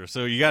doctor,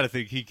 so you got to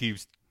think he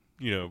keeps,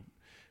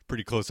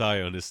 pretty close eye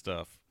on his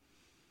stuff.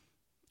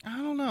 I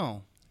don't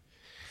know.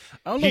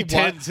 I don't know He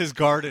tends his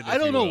garden. I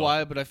don't know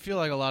why, but I feel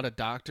like a lot of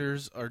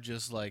doctors are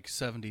just like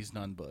 70s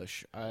Nunn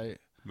Bush.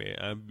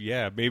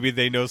 Yeah, maybe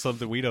they know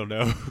something we don't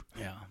know.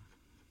 Yeah.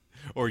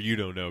 Or you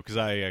don't know, because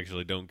I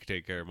actually don't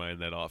take care of mine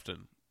that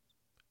often.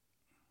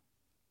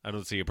 I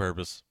don't see a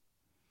purpose.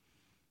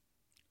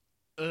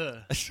 Ugh.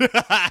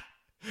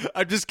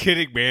 I'm just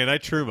kidding, man. I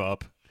trim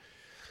up.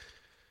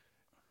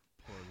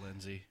 Poor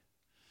Lindsay.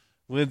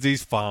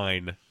 Lindsay's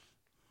fine.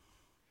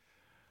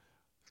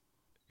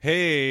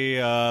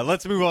 Hey,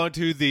 let's move on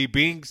to the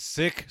being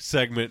sick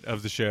segment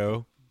of the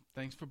show.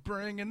 Thanks for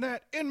bringing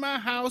that in my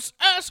house,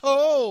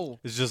 asshole.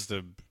 It's just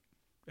a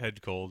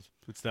head cold.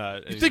 It's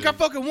not. You think I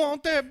fucking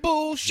want that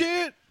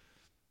bullshit?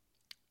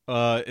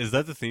 Is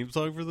that the theme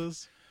song for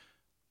this?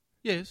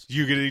 Yes.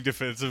 You getting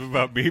defensive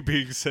about me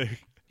being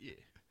sick? Yeah.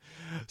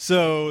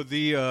 So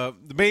the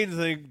main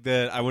thing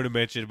that I want to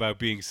mention about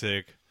being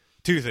sick,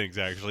 two things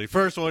actually.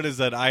 First one is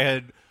that I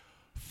had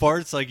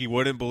farts like you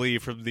wouldn't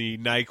believe from the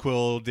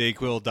NyQuil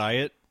DayQuil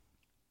diet.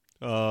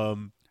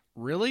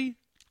 Really?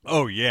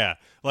 Oh yeah,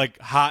 like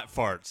hot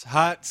farts,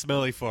 hot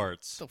smelly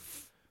farts.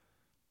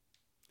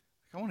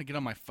 I want to get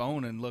on my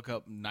phone and look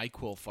up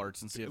NyQuil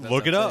farts and see if that's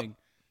Look a it up. thing.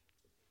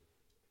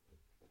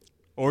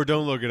 Or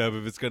don't look it up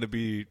if it's going to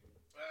be...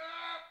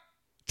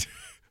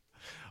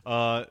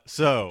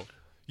 So,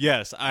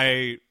 yes,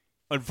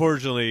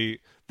 unfortunately,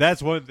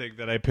 that's one thing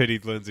that I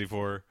pitied Lindsay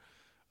for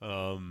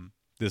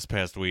this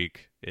past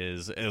week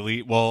is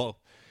elite. Well,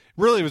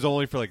 really, it was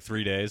only for like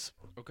 3 days.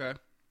 Okay.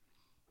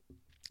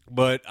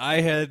 But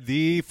I had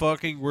the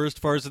fucking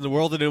worst farts in the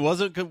world, and it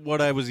wasn't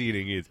what I was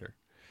eating either.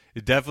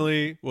 It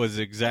definitely was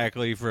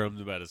exactly from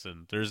the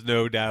medicine. There's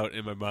no doubt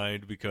in my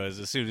mind because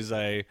as soon as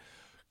I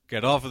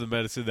got off of the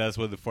medicine, that's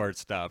when the farts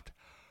stopped.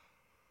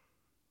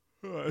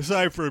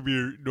 Aside from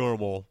your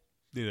normal,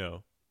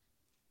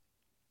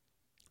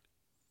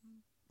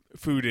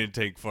 food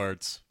intake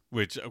farts,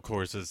 which of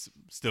course is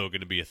still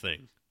going to be a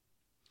thing.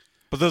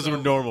 But those are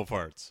normal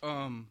farts.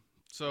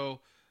 So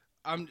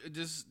I'm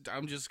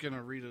just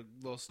gonna read a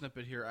little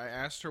snippet here. I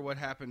asked her what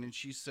happened, and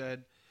she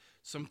said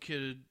some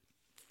kid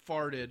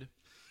farted,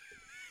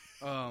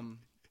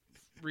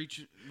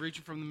 reaching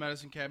from the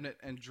medicine cabinet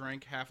and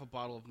drank half a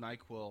bottle of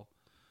NyQuil,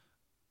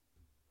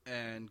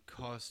 and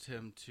caused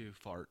him to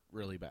fart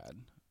really bad.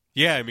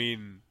 Yeah, I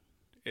mean,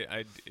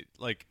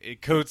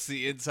 it coats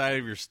the inside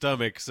of your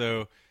stomach,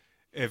 so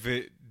if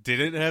it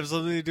didn't have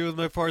something to do with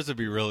my farts, I'd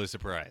be really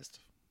surprised.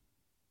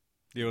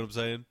 You know what I'm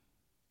saying?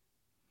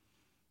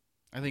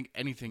 I think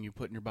anything you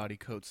put in your body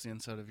coats the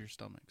inside of your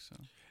stomach. So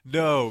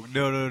No.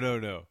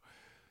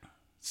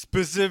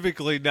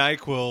 Specifically,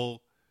 NyQuil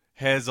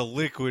has a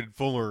liquid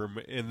form,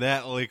 and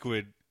that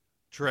liquid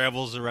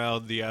travels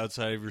around the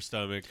outside of your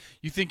stomach.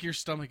 You think your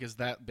stomach is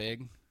that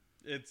big?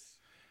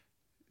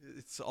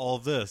 It's all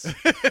this.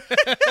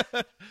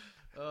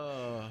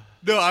 No,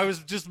 I was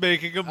just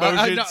making a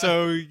motion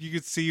so you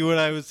could see what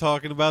I was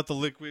talking about, the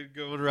liquid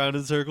going around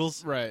in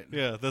circles. Right.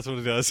 Yeah, that's what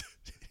it does.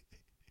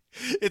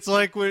 It's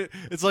like in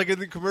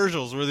the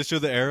commercials where they show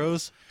the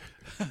arrows.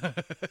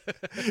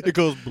 It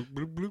goes bloop,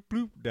 bloop, bloop,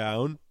 bloop,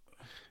 down,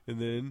 and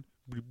then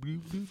bloop,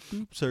 bloop, bloop,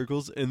 bloop,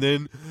 circles, and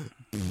then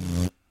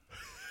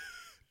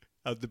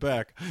out the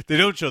back. They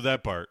don't show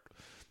that part.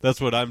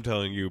 That's what I'm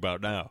telling you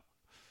about now.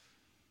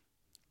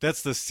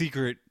 That's the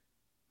secret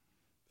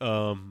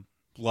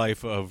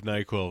life of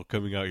NyQuil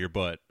coming out your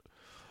butt.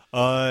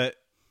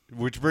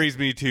 Which brings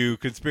me to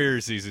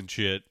conspiracies and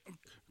shit.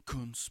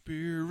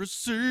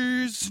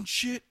 Conspiracies and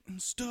shit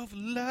and stuff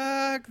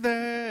like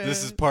that.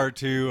 This is part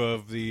 2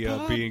 of the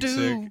being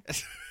sick.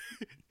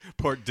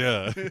 Part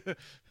duh. Here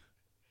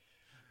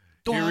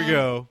we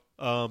go.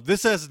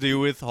 This has to do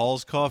with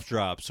Hall's cough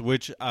drops,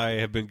 which I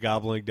have been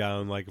gobbling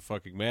down like a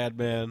fucking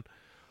madman.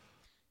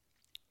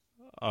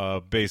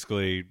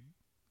 Basically,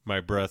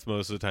 my breath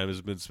most of the time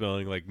has been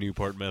smelling like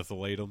Newport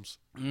methylatums.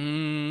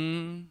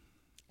 Yelling,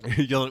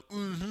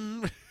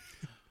 mm-hmm.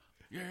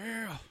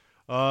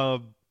 Yeah.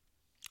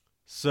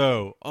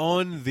 So,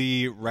 on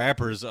the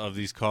wrappers of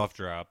these cough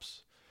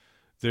drops,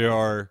 there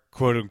are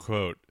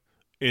quote-unquote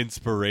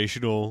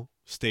inspirational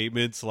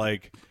statements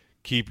like,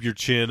 keep your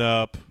chin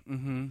up,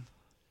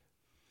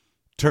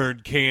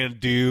 turn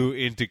can-do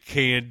into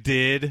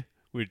can-did,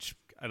 which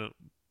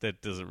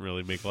that doesn't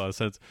really make a lot of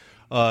sense.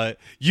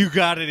 You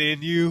got it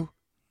in you.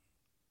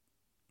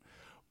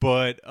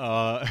 But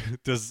are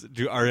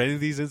any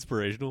of these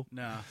inspirational?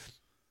 Nah.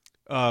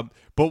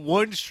 But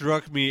one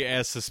struck me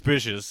as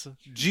suspicious.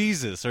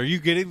 Jesus, are you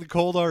getting the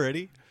cold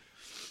already?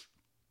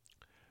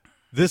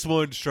 This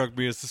one struck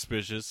me as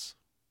suspicious.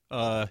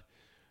 Quote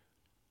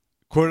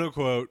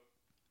unquote,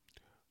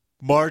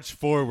 march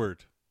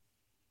forward.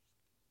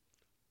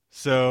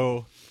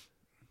 So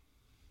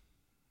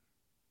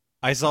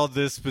I saw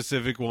this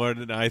specific one,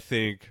 and I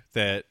think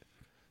that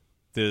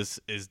this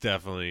is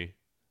definitely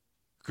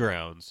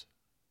grounds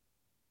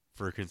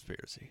for a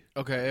conspiracy.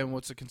 Okay, and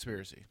what's a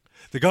conspiracy?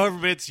 The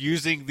government's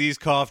using these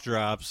cough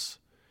drops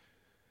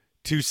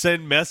to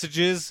send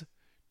messages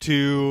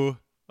to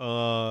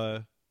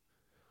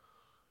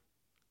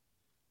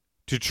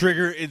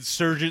trigger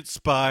insurgent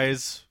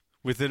spies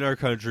within our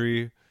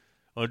country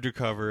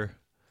undercover,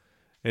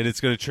 and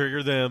it's going to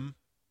trigger them,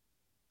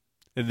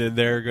 and then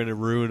they're going to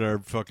ruin our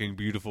fucking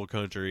beautiful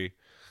country,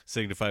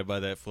 signified by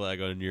that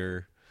flag on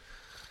your...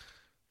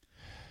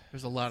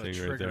 There's a lot of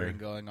triggering right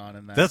going on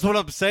in that. That's what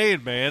I'm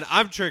saying, man.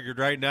 I'm triggered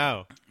right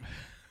now.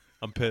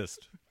 I'm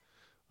pissed.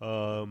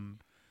 Agree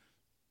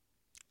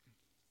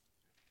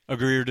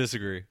or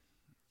disagree?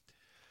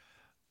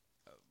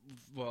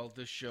 Well,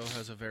 this show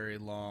has a very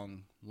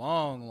long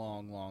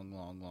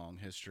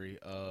history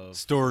of...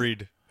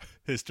 Storied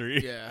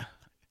history. Yeah.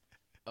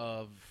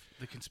 Of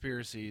the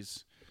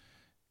conspiracies.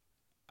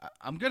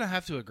 I'm going to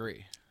have to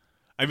agree.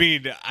 I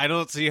mean, I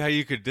don't see how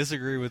you could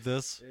disagree with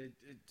this.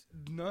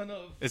 None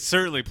of... It's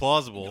certainly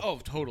plausible. Oh,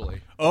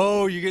 totally.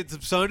 Oh, you get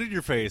some sun in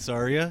your face,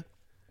 are you?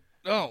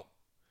 No.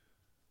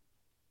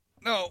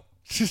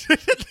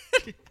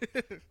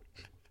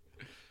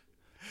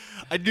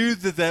 I knew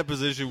that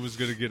position was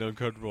going to get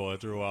uncomfortable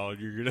after a while. And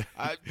you're gonna.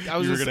 I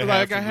was just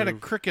like, I had a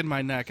crick in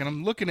my neck, and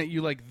I'm looking at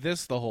you like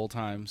this the whole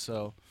time.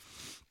 So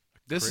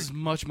this is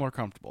much more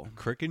comfortable.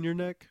 Crick in your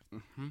neck?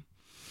 Mm-hmm.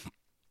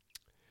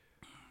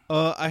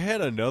 I had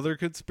another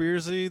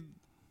conspiracy,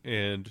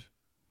 and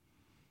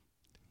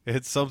it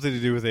had something to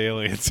do with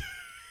aliens.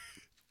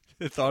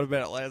 I thought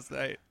about it last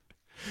night.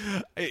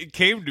 It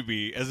came to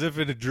me as if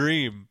in a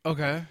dream,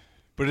 Okay.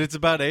 but it's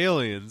about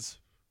aliens.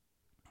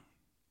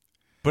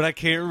 But I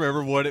can't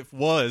remember what it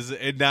was,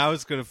 and now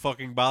it's gonna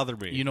fucking bother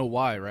me. You know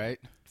why, right?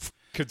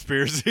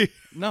 Conspiracy.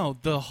 No,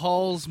 the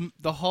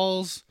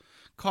Hall's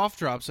cough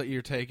drops that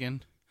you're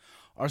taking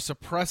are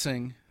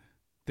suppressing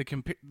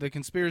the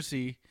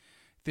conspiracy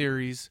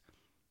theories.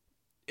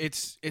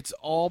 It's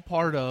all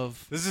part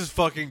of This is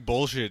fucking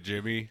bullshit,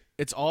 Jimmy.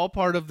 it's all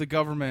part of the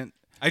government.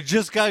 I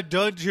just got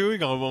done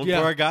chewing on one Yeah.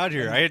 before I got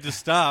here. I had to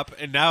stop,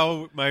 and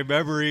now my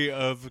memory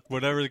of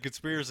whatever the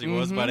conspiracy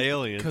was about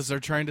aliens. Because they're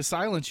trying to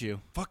silence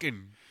you.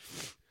 Fucking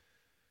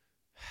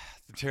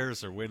the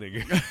terrorists are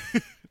winning.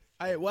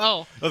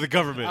 Well, Oh, the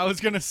government. I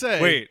was gonna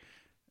say. Wait,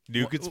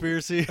 new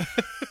conspiracy.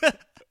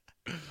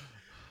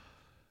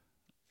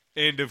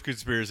 End of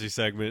conspiracy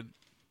segment.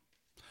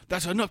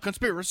 That's enough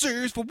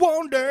conspiracies for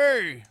one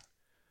day.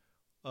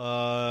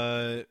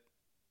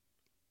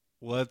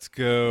 Let's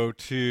go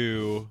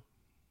to.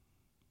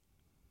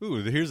 Ooh,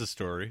 here's a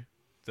story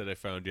that I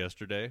found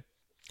yesterday.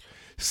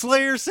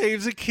 Slayer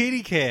saves a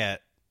kitty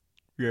cat.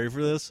 You ready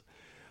for this?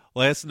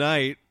 Last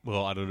night,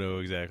 well, I don't know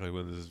exactly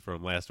when this is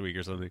from, last week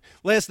or something.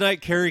 Last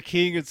night, Kerry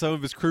King and some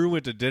of his crew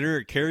went to dinner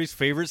at Kerry's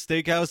favorite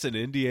steakhouse in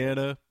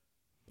Indiana,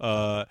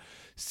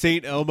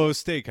 St.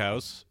 Elmo's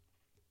Steakhouse.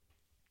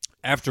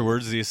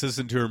 Afterwards, the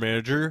assistant tour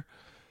manager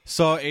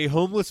saw a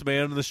homeless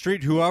man on the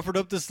street who offered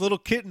up this little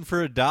kitten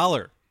for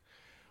 $1.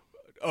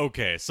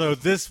 Okay, so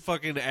this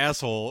fucking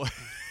asshole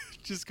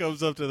just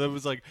comes up to them and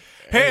is like,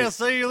 hey, I'll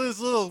sell you this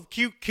little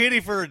cute kitty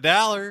for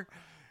 $1.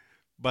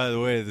 By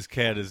the way, this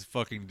cat is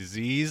fucking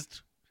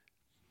diseased.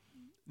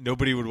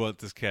 Nobody would want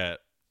this cat,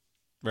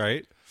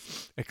 right?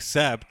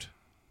 Except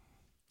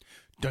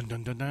Dun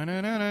dun dun dun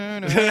dun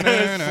dun dun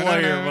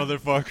Slayer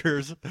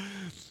motherfuckers.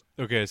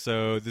 Okay,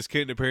 so this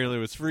kitten apparently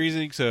was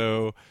freezing,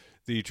 so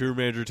the tour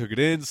manager took it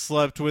in,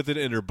 slept with it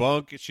in her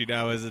bunk. She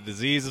now has a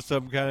disease of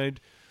some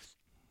kind.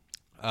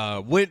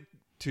 Went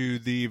to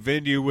the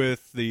venue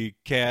with the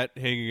cat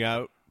hanging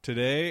out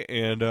today,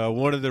 and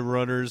one of the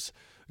runners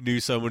knew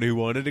someone who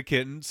wanted a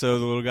kitten, so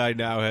the little guy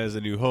now has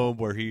a new home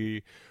where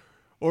he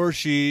or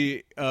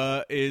she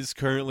is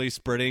currently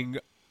spreading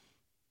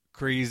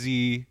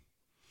crazy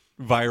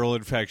viral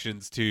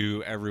infections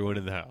to everyone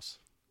in the house.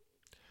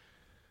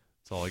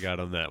 That's all I got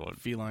on that one.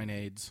 Feline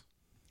AIDS.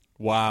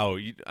 Wow.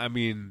 I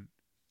mean,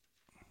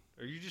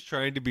 are you just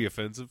trying to be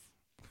offensive?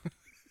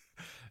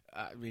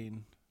 I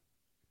mean,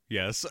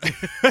 Yes.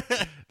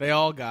 they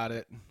all got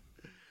it.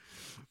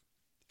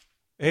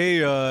 Hey,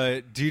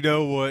 do you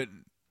know what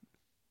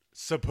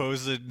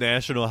supposed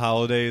national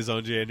holiday is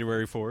on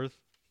January 4th?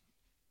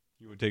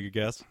 You would take a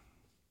guess?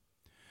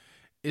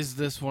 Is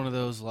this one of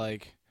those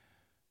like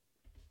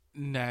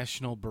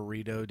National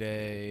Burrito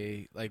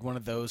Day, like one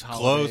of those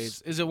holidays?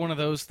 Close. Is it one of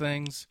those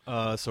things?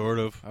 Sort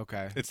of.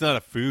 Okay. It's not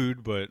a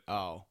food, but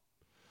Oh.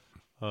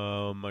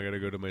 I gotta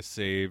go to my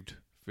saved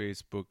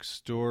Facebook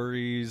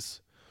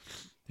stories.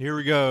 Here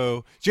we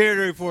go.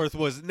 January 4th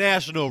was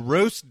National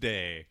Roast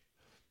Day.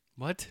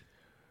 What?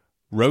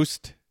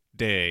 Roast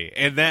Day.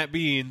 And that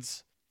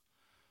means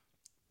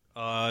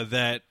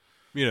that,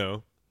 you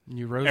know,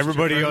 You roast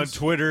everybody your on friends?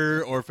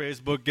 Twitter or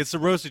Facebook gets to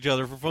roast each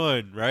other for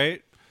fun,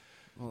 right?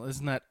 Well,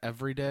 isn't that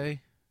every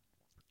day?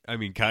 I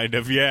mean, kind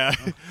of, yeah.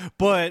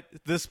 But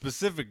this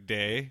specific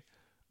day,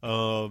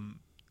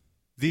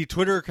 the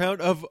Twitter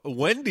account of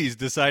Wendy's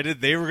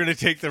decided they were going to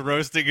take the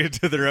roasting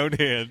into their own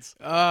hands.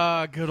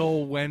 Good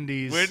old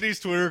Wendy's. Wendy's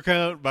Twitter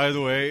account, by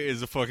the way,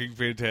 is a fucking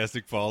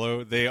fantastic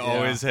follow. They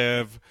always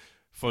have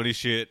funny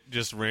shit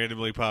just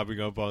randomly popping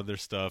up on their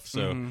stuff.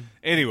 So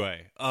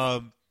anyway,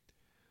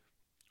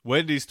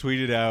 Wendy's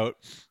tweeted out,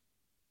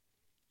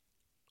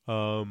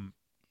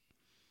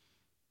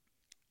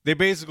 they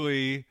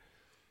basically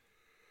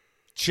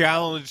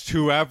challenged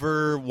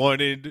whoever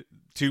wanted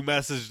to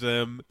message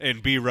them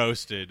and be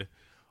roasted.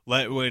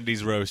 Let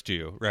Wendy's roast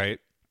you, right?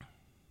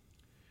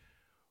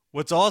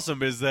 What's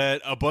awesome is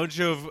that a bunch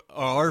of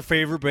our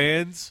favorite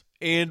bands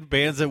and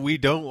bands that we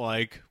don't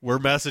like were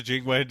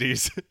messaging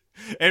Wendy's.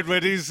 And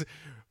Wendy's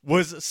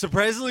was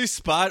surprisingly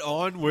spot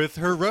on with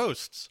her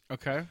roasts.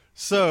 Okay.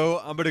 So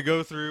I'm going to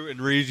go through and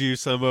read you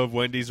some of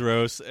Wendy's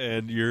roasts,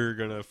 and you're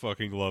going to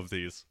fucking love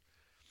these.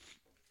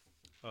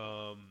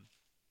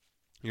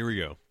 Here we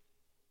go.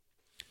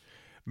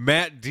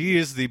 Matt D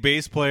is the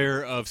bass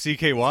player of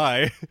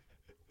CKY.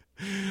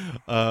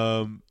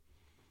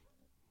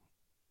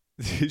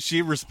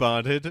 She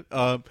responded,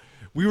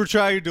 we were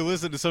trying to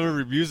listen to some of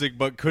your music,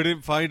 but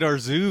couldn't find our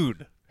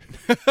Zune.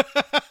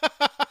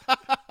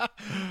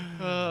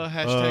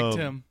 Hashtag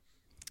Tim.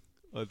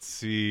 Let's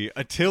see.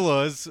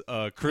 Attila's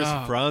Chris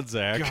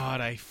Franzak.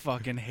 God, I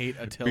fucking hate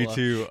Attila. Me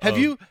too. Have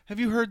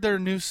you heard their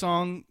new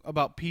song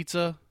about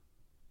pizza?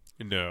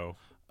 No.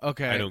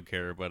 Okay. I don't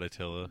care about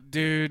Attila.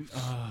 Dude.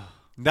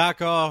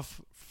 Knock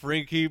off.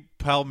 Frankie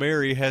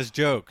Palmieri has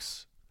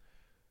jokes.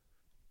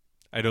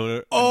 I don't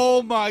know.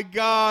 Oh my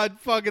God.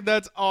 Fucking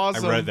that's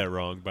awesome. I read that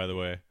wrong, by the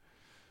way.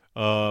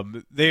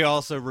 They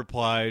also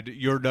replied,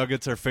 your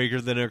nuggets are faker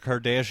than a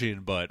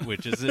Kardashian butt,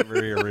 which isn't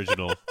very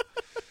original.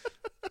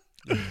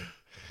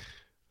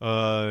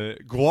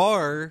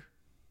 Guar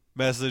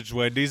messaged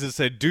Wendy's and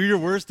said, "Do your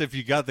worst if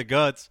you got the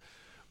guts."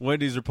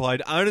 Wendy's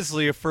replied,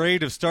 "Honestly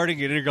afraid of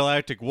starting an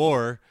intergalactic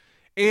war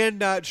and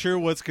not sure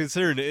what's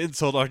considered an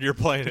insult on your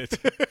planet."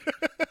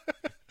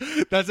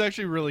 That's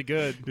actually really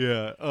good.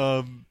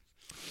 Yeah.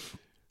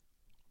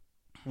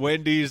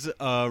 Wendy's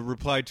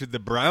replied to the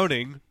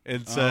Browning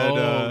and said,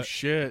 "Oh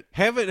shit!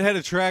 Haven't had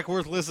a track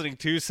worth listening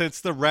to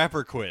since the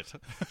rapper quit."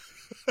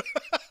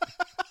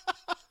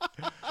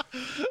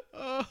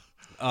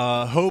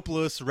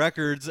 Hopeless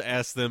Records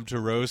asked them to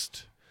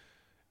roast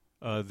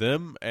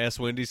asked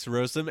Wendy's to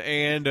roast them,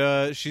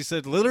 and she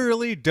said,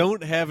 "Literally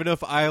don't have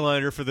enough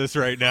eyeliner for this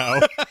right now."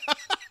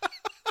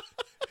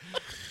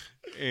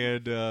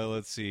 And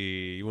let's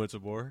see, you want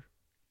some more?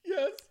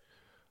 Yes.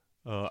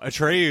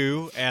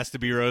 Atreyu asked to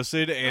be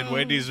roasted, and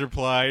Wendy's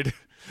replied,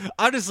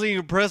 "Honestly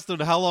impressed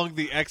on how long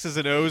the X's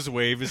and O's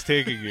wave is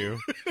taking you."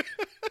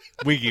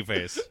 Winky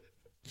face.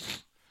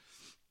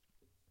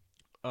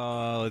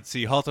 Let's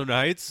see, Hawthorne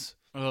Heights.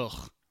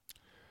 Ugh.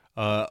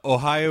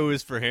 Ohio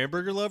is for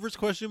hamburger lovers? ?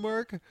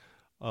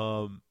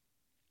 And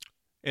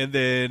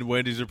then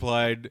Wendy's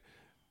replied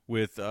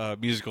with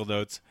musical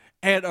notes,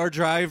 "At our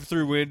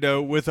drive-through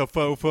window with a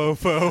faux.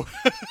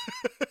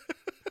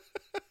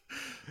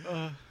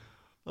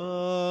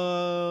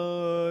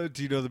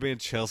 Do you know the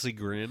band Chelsea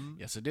Grin?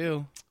 Yes, I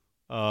do.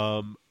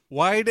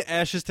 Why'd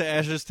Ashes to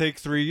Ashes take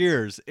 3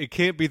 years? It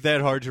can't be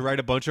that hard to write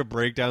a bunch of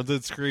breakdowns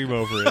and scream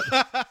over it."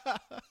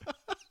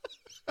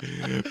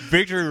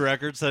 Victory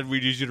Records said, "We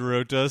need you to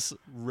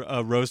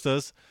roast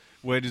us.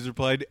 Wendy's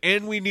replied,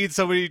 "And we need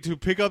somebody to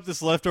pick up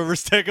this leftover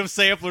stack of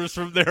samplers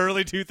from the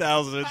early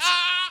 2000s.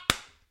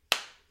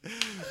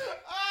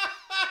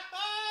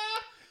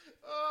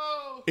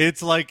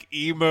 It's like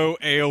emo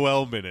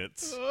AOL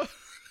minutes." You're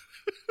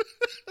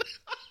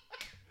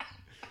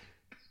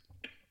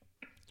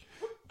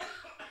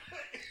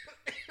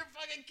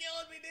fucking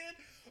killing me, dude.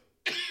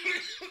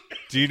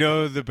 Do you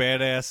know the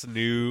badass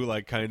new,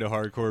 like, kind of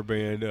hardcore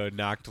band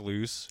Knocked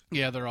Loose?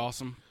 Yeah, they're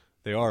awesome.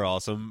 They are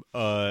awesome.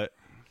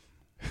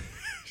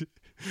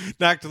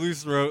 Knocked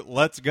Loose wrote,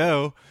 "Let's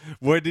go."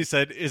 Wendy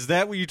said, "Is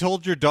that what you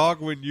told your dog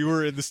when you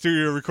were in the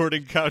studio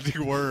recording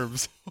Counting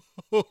Worms?"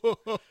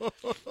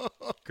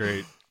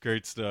 Great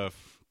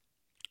stuff.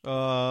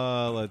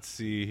 Let's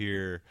see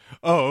here.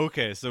 Oh,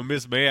 okay. So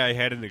Miss May, I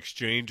had an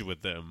exchange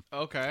with them.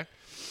 Okay.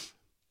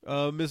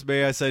 Miss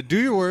May, I said,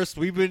 "Do your worst.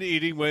 We've been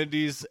eating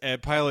Wendy's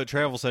at Pilot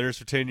Travel Centers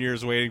for 10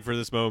 years waiting for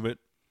this moment.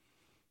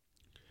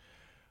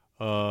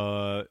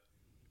 Can't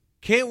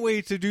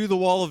wait to do the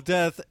Wall of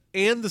Death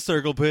and the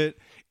Circle Pit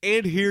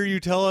and hear you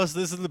tell us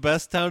this is the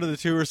best town of the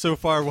tour so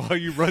far while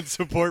you run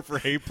support for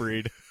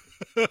Hatebreed."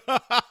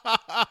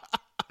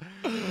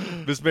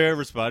 Miss May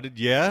responded,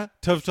 "Yeah,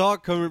 tough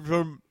talk coming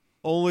from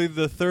only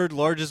the third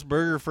largest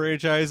burger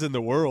franchise in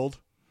the world."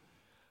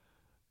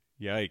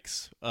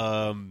 Yikes.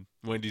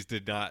 Wendy's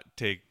did not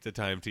take the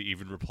time to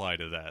even reply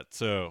to that.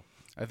 So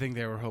I think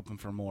they were hoping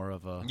for more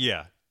of a...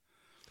 yeah.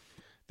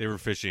 They were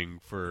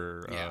fishing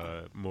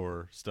for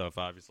more stuff,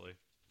 obviously.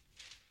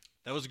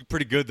 That was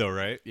pretty good, though,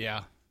 right?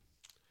 Yeah.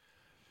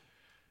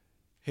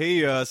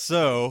 Hey,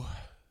 so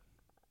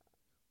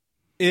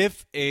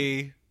if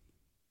a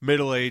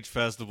middle-age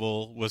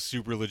festival was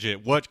super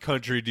legit, what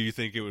country do you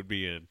think it would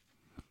be in?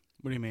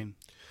 What do you mean?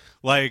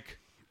 Like,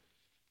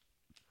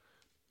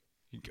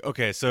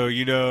 okay, so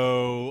you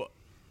know,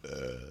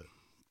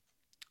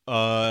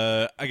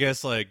 I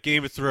guess like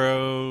Game of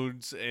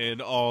Thrones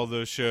and all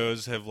those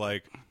shows have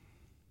like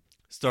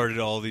started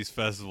all these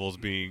festivals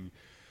being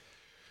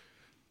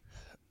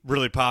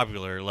really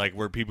popular, like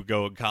where people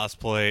go and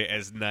cosplay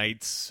as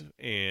knights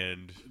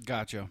and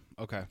Gotcha.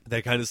 Okay.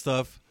 that kind of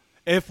stuff.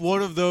 If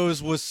one of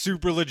those was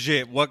super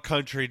legit, what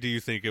country do you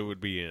think it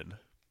would be in?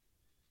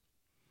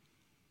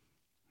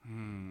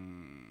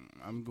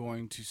 I'm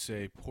going to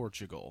say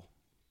Portugal.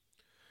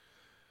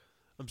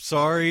 I'm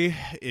sorry,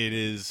 it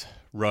is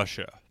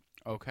Russia.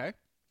 Okay.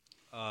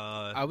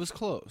 I was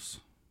close.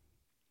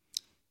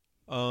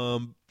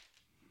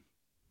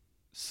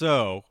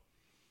 So,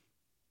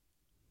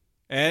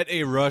 at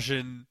a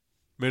Russian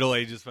Middle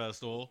Ages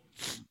festival,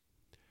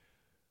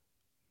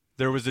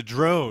 there was a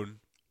drone,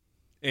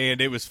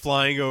 and it was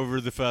flying over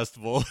the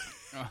festival.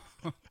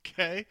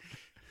 Okay.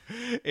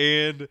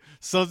 And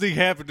something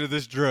happened to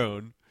this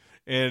drone,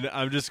 and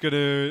I'm just going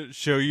to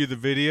show you the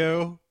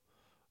video.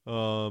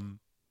 I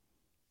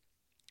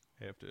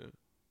have to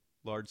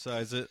large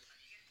size it.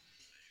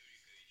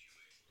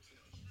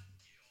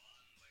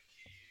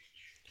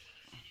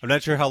 I'm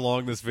not sure how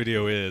long this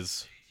video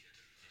is,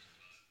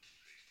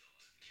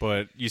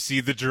 but you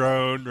see the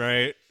drone,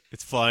 right?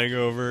 It's flying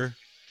over.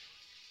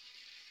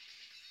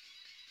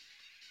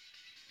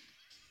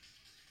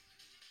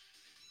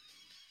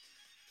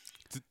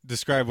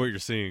 Describe what you're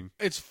seeing.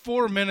 It's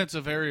 4 minutes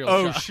of aerial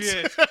Oh, shots.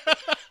 shit.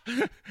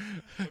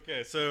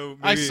 Okay, so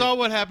I maybe... saw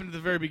what happened at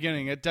the very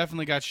beginning. It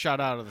definitely got shot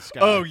out of the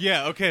sky. Oh,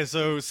 yeah. Okay,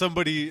 so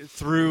somebody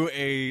threw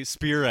a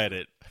spear at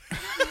it.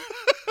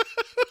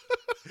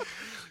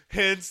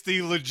 Hence the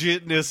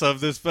legitness of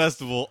this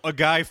festival. A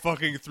guy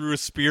fucking threw a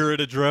spear at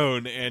a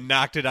drone and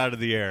knocked it out of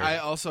the air. I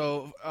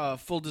also,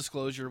 full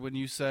disclosure, when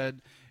you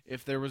said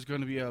if there was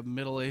going to be a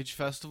middle-aged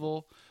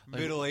festival,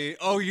 like, Middle-aged.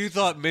 Oh, you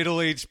thought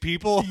middle-aged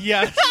people?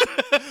 yes,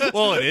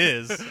 Well, it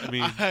is. I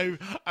mean,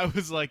 I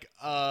was like,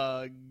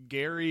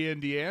 Gary,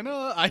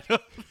 Indiana. I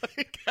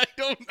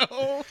don't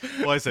know.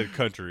 well, I said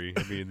country.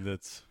 I mean,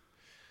 that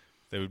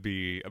would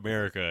be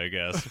America, I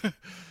guess.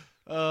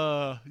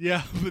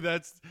 Yeah, but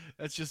that's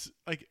just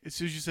like as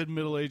soon as you said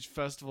middle-aged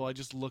festival, I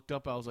just looked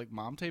up. I was like,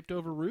 Mom taped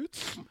over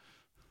Roots.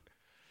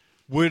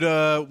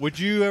 Would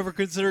you ever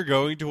consider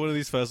going to one of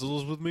these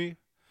festivals with me?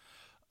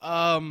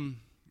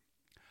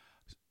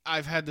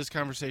 I've had this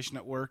conversation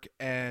at work,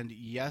 and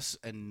yes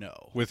and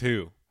no. With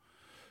who?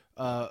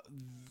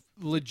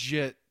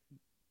 Legit,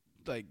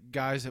 like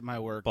guys at my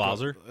work.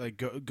 Blaser?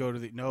 Go to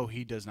the. No,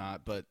 he does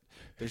not. But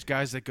there's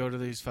guys that go to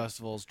these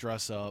festivals,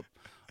 dress up.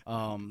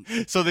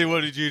 So they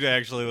wanted you to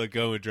actually like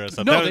go and dress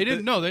up. No, they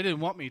didn't. No, they didn't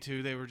want me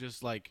to. They were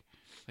just like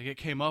it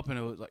came up, and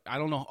it was like I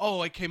don't know.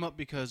 Oh, it came up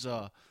because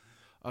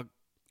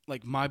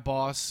like my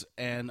boss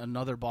and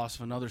another boss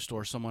of another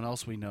store, someone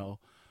else we know,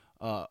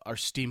 are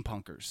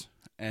steampunkers.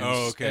 And,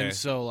 oh, okay. And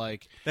so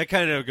like that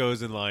kind of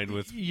goes in line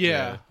with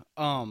yeah.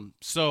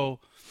 So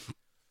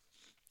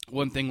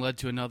one thing led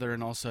to another,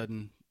 and all of a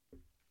sudden,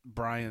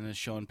 Brian is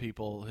showing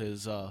people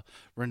his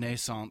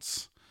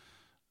Renaissance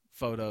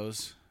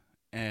photos,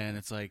 and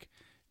it's like,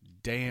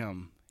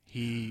 damn,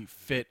 he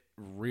fit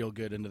real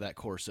good into that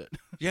corset.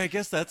 Yeah, I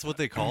guess that's what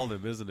they call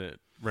them, isn't it?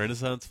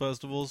 Renaissance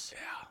festivals?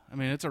 Yeah. I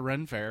mean, it's a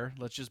Ren Fair.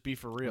 Let's just be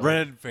for real.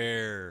 Ren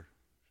Fair.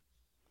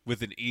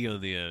 With an E on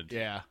the end.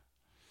 Yeah.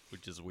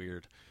 Which is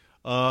weird.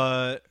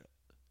 Because,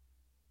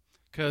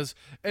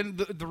 and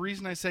the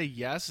reason I say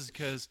yes is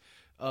because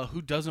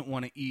who doesn't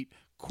want to eat,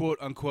 quote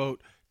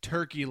unquote,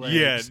 turkey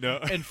legs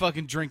and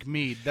fucking drink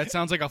mead? That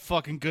sounds like a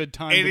fucking good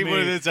time to Anyone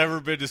me. that's ever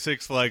been to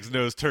Six Flags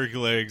knows turkey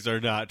legs are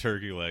not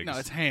turkey legs. No,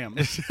 it's ham.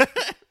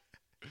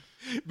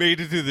 Made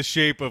into the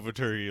shape of a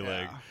turkey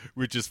leg,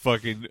 which is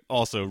fucking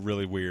also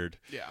really weird.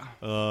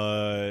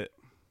 Yeah.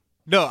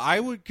 No, I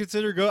would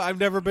consider go. I've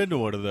never been to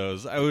one of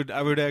those. I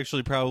would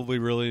actually probably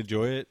really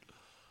enjoy it.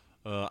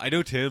 I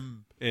know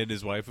Tim and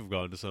his wife have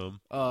gone to some.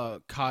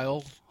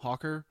 Kyle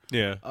Hawker.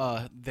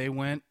 Yeah. They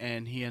went,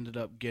 and he ended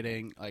up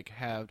getting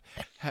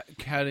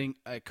having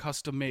a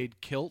custom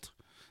made kilt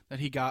that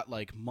he got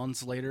like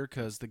months later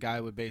because the guy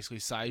would basically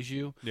size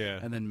you. Yeah.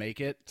 And then make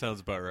it.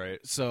 Sounds about right.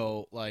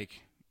 So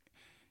like,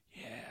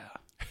 yeah.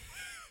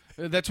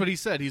 That's what he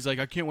said. He's like,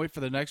 I can't wait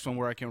for the next one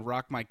where I can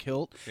rock my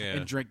kilt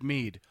and drink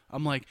mead.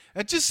 I'm like,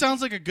 that just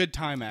sounds like a good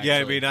time, actually. Yeah,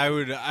 I mean,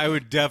 I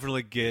would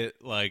definitely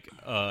get like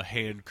a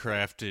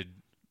handcrafted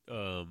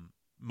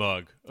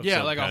mug. Of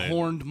some like kind. a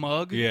horned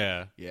mug.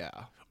 Yeah. Yeah.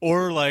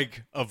 Or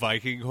like a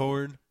Viking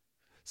horn.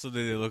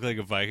 Something that look like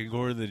a Viking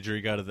horn, then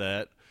drink out of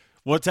that.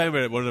 One time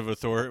at one of the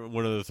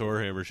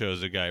Thor Hammer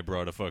shows, a guy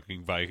brought a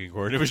fucking Viking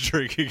horn and was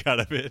drinking out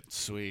of it.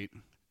 Sweet.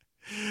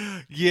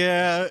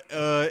 Yeah,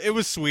 it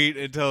was sweet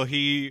until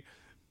he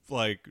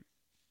like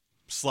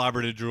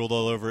slobbered and drooled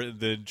all over it and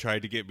then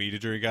tried to get me to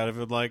drink out of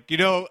it. I'm like,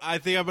 I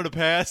think I'm gonna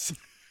pass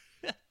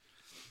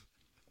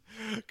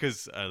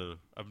because I don't know,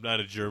 I'm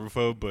not a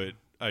germaphobe, but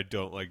I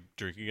don't like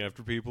drinking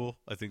after people.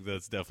 I think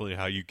that's definitely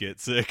how you get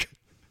sick.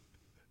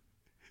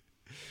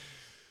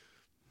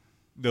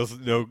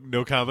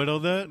 No comment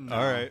on that. No,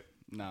 all right.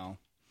 No.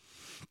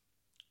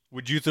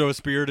 Would you throw a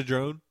spear at a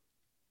drone?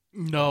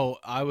 No,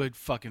 I would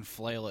fucking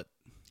flail it.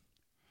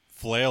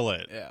 Flail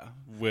it. Yeah.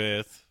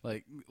 With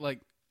like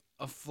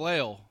a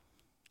flail.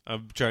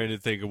 I'm trying to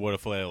think of what a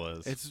flail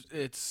is.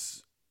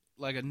 It's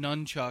like a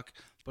nunchuck,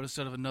 but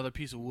instead of another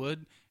piece of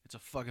wood, it's a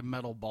fucking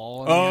metal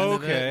ball. On Oh, the end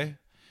of okay.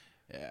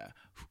 it. Yeah.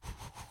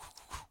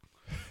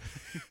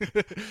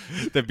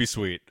 That'd be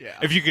sweet. Yeah.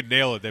 If you could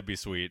nail it, that'd be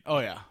sweet. Oh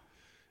yeah.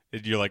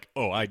 And you're like,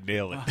 oh, I'd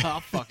nail it.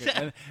 I'll fuck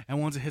it.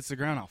 And once it hits the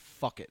ground, I'll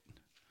fuck it.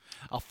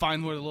 I'll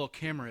find where the little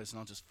camera is, and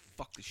I'll just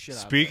fuck the shit out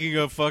of it. Speaking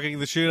of fucking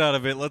the shit out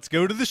of it, let's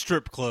go to the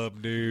strip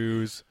club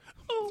news.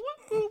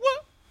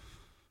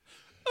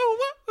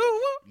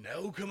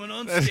 Now coming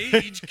on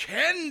stage,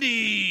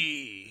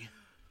 Candy.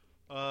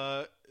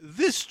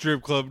 This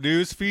strip club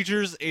news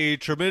features a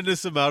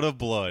tremendous amount of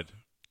blood.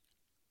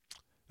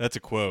 That's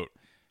a quote.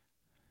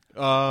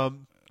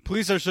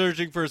 Police are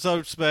searching for a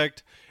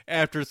suspect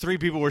after 3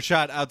 people were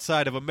shot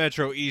outside of a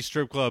Metro East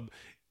strip club.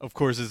 Of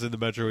course, it's in the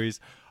Metro East.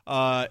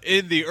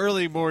 In the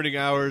early morning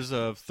hours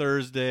of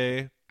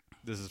Thursday.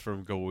 This is from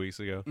a couple weeks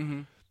ago.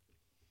 Mm-hmm.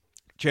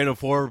 Channel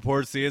 4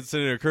 reports the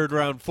incident occurred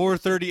around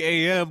 4:30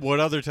 a.m. What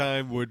other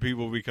time would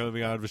people be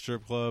coming out of a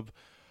strip club?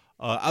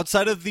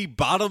 Outside of the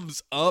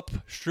Bottoms Up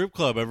strip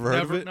club. Ever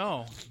heard of it?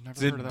 No. Never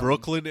It's heard in of that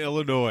Brooklyn,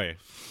 Illinois.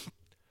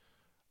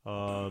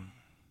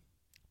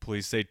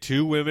 Police say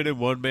 2 women and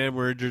 1 man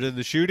were injured in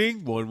the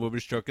shooting. 1 woman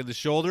struck in the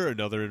shoulder,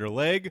 another in her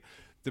leg.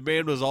 The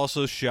man was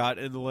also shot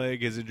in the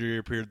leg. His injury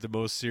appeared the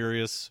most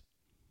serious.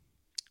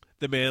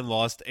 The man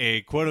lost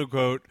a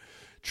quote-unquote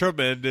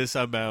tremendous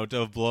amount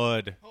of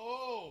blood.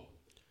 Oh.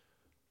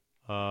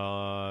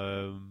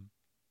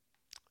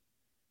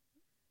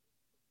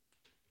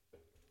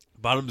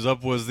 Bottoms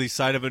Up was the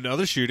site of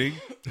another shooting.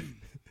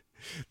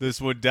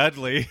 This one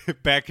deadly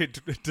back in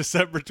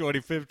December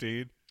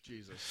 2015.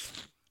 Jesus.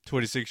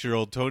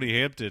 26-year-old Tony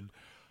Hampton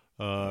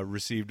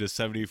received a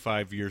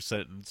 75-year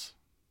sentence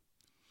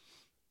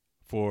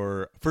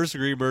for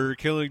first-degree murder,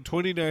 killing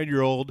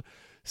 29-year-old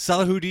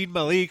Salahuddin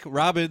Malik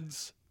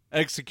Robbins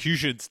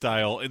execution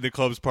style in the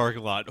club's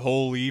parking lot.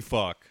 Holy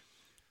fuck.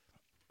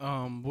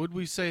 Would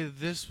we say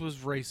this was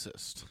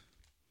racist?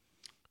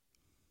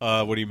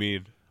 What do you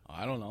mean?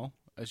 I don't know.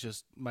 It's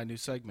just my new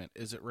segment.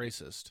 Is it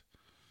racist?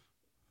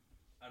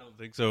 I don't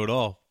think so at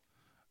all.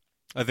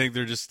 I think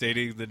they're just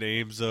stating the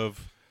names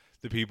of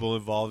the people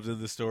involved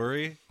in the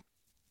story.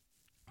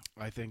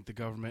 I think the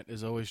government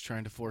is always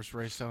trying to force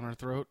race down our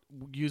throat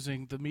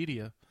using the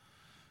media.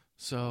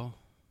 So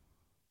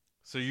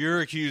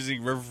you're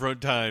accusing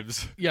Riverfront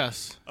Times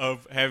yes,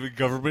 of having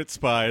government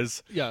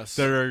spies yes,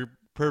 that are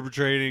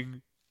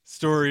perpetrating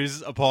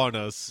stories upon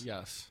us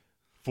yes.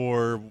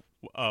 for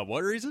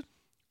what reason?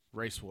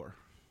 Race war.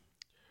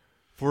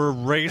 For a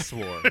race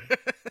war.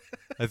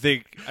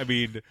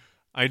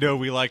 I know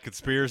we like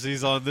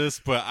conspiracies on this,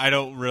 but I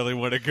don't really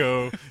want to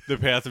go the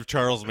path of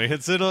Charles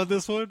Manson on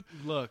this one.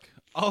 Look,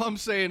 all I'm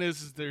saying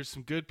is there's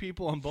some good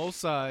people on both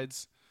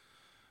sides,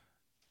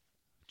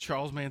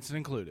 Charles Manson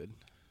included.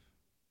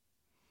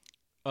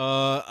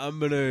 I'm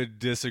going to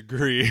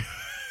disagree.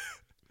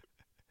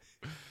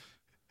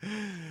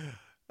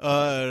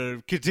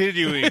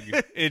 Continuing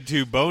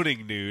into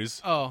boning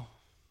news. Oh.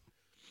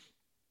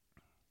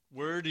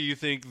 Where do you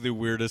think the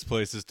weirdest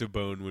places to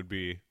bone would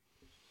be?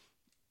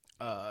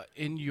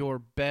 In your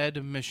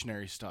bed,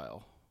 missionary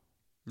style.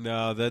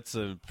 No, that's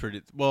a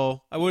pretty...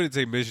 Well, I wouldn't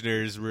say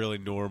missionary is really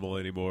normal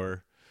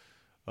anymore.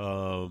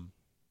 So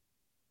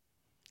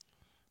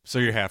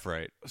you're half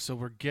right. So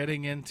we're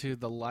getting into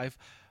the life...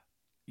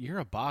 You're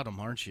a bottom,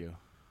 aren't you?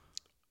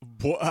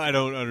 I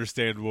don't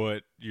understand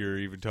what you're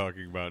even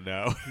talking about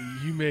now.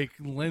 You make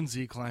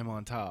Lindsay climb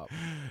on top.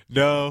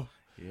 No.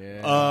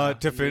 Yeah.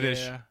 To finish.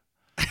 Yeah.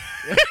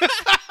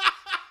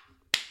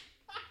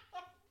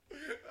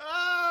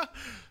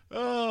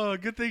 Oh,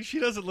 good thing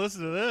she doesn't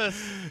listen to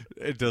this.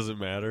 It doesn't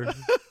matter.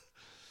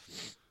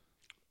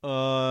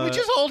 We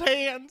just hold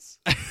hands.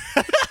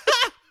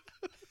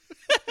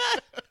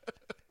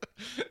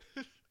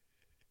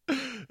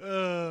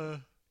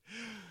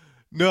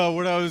 No,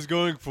 what I was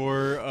going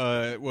for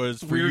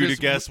was for you to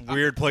guess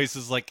weird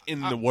places like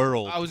in the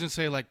world. I was going to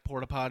say like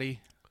porta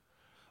potty.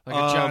 Like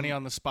a Johnny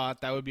on the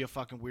spot. That would be a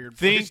fucking weird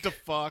place to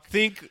fuck.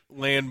 Think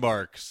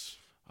landmarks.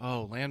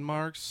 Oh,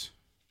 landmarks?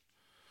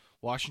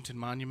 Washington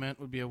Monument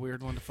would be a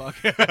weird one to fuck.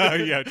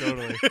 Yeah,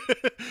 totally.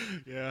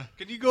 Yeah.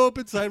 Can you go up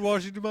inside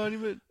Washington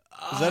Monument?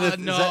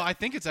 I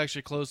think it's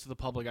actually closed to the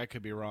public. I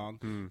could be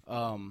wrong.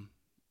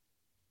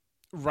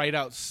 Right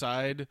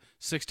outside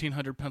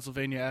 1600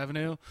 Pennsylvania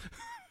Avenue.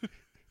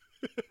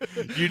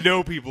 You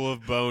know people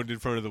have boned in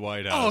front of the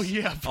White House. Oh,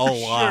 yeah,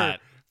 lot.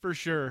 For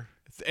sure.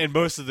 And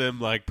most of them,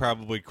 like,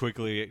 probably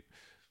quickly,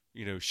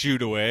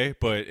 shoot away,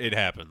 but it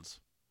happens.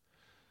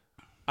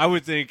 I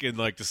would think in,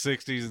 like, the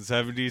 60s and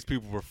 70s,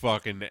 people were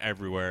fucking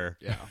everywhere.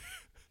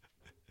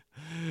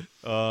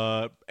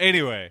 Yeah.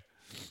 Anyway,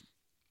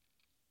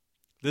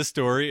 this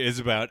story is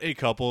about a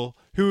couple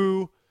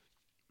who,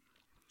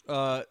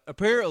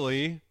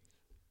 apparently,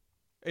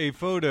 a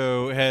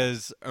photo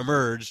has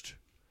emerged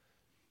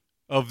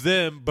of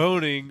them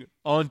boning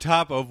on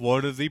top of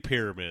one of the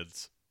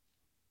pyramids.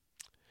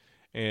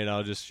 And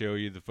I'll just show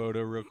you the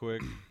photo real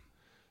quick.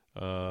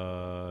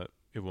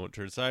 It won't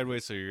turn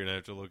sideways, so you're going to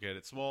have to look at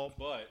it small.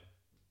 But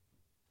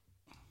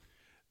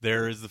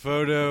there is the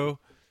photo.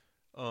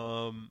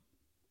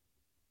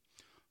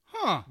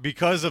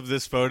 Because of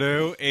this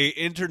photo, a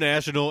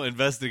international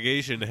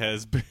investigation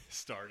has been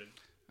started.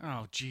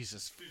 Oh,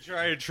 Jesus. To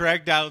try and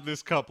track down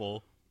this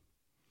couple.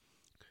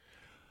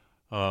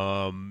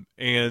 And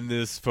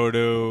this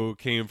photo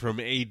came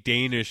from a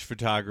Danish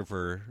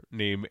photographer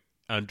named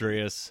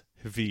Andreas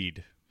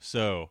Hvid.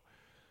 So,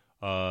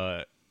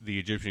 the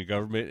Egyptian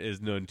government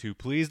is none too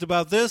pleased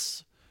about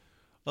this.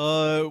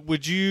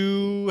 Would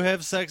you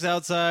have sex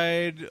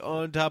outside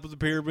on top of the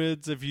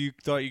pyramids if you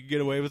thought you could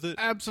get away with it?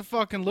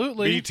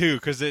 Abso-fucking-lutely. Me too,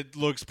 because it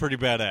looks pretty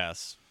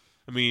badass.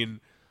 I mean,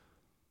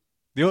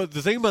 the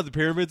thing about the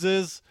pyramids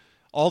is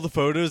all the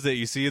photos that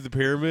you see of the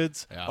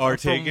pyramids are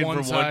taken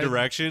from one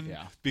direction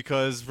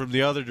because from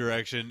the other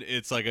direction,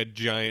 it's like a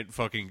giant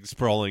fucking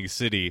sprawling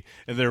city,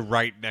 and they're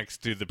right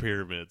next to the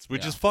pyramids,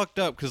 which is fucked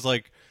up because,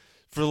 like,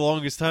 for the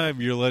longest time,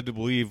 you're led to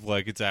believe,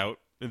 like, it's out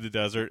in the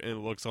desert and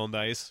it looks all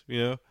nice,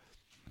 It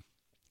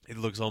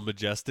looks all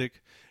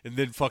majestic, and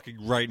then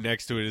fucking right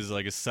next to it is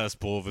like a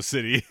cesspool of a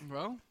city.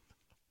 Well,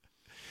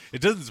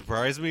 it doesn't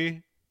surprise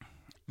me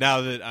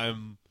now that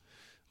I'm...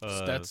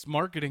 that's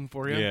marketing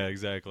for you. Yeah,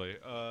 exactly.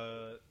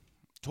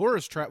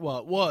 Tourist trap. Well,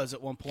 it was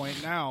at one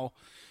point. Now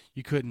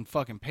you couldn't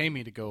fucking pay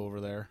me to go over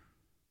there.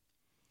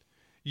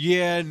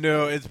 Yeah,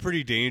 no, it's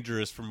pretty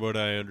dangerous from what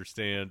I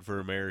understand for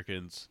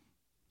Americans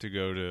to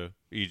go to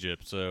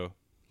Egypt. So,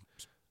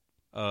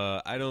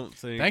 I don't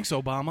think. Thanks,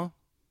 Obama.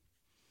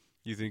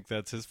 You think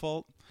that's his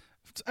fault?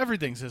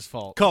 Everything's his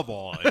fault. Come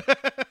on.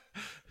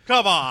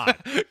 Come on.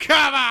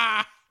 Come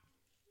on!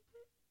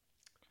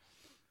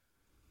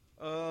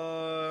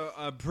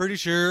 I'm pretty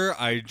sure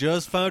I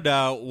just found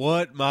out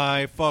what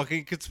my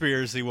fucking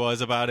conspiracy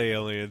was about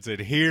aliens, and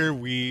here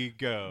we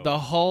go. The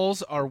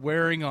hulls are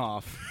wearing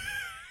off.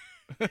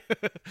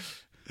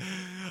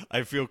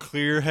 I feel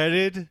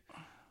clear-headed,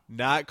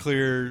 not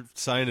clear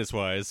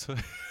sinus-wise.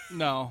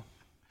 No.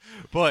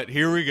 But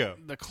here we go.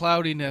 The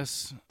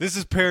cloudiness. This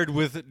is paired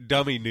with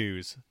dummy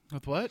news.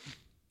 With what?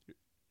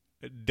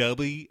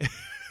 Dummy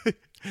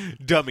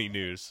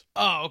news.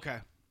 Oh, okay.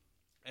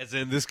 As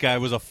in, this guy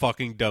was a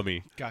fucking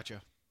dummy.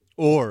 Gotcha.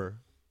 Or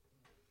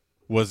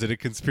was it a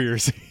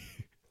conspiracy?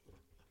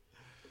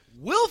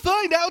 We'll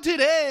find out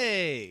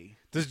today.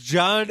 Does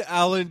John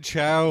Allen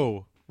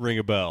Chow ring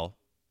a bell?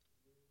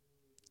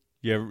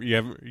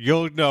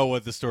 You'll know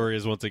what the story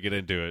is once I get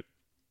into it.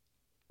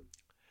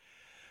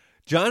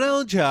 John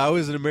Allen Chow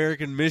is an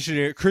American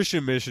missionary,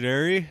 Christian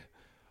missionary.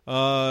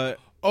 Okay.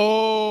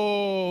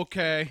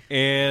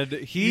 And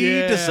he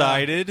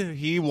decided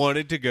he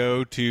wanted to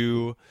go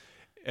to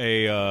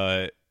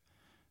an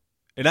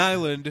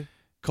island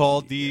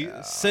called the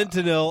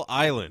Sentinel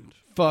Island.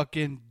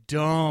 Fucking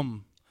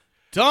dumb.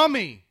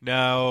 Dummy.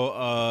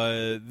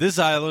 Now, this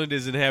island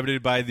is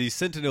inhabited by the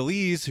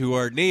Sentinelese, who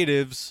are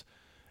natives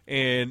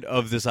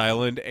of this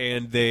island,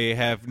 and they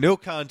have no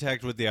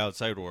contact with the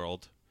outside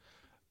world.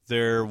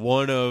 They're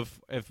one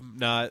of, if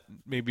not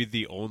maybe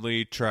the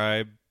only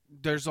tribe.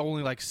 There's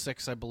only like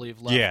 6, I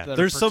believe, left. Yeah,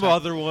 there's some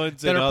other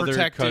ones in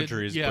other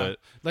countries, but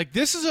like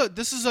this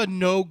is a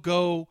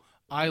no-go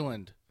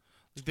island.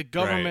 Like, the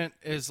government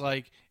is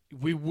like,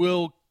 we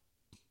will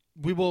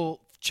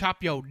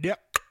chop your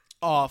neck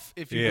off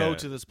if you go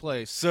to this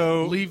place.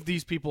 So leave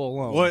these people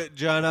alone. What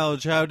John Allen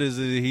Chow does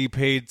is he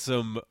paid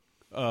some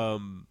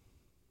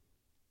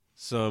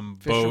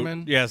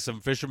fishermen?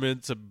 some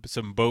fishermen,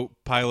 some boat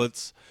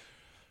pilots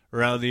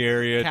around the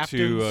area,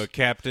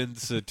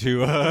 captains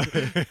to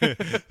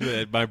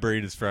my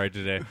brain is fried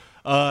today,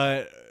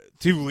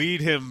 to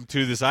lead him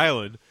to this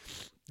island.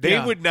 They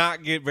would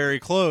not get very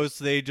close.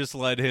 They just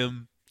let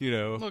him,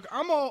 look,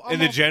 I'm all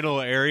the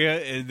general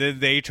area, and then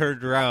they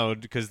turned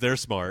around because they're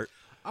smart.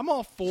 I'm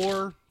all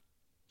for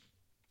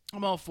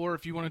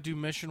if you want to do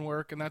mission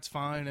work, and that's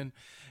fine, and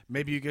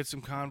maybe you get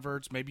some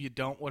converts, maybe you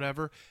don't,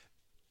 whatever.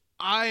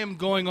 I am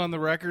going on the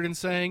record and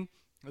saying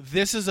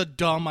this is a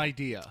dumb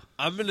idea.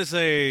 I'm going to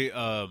say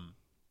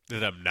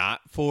that I'm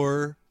not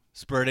for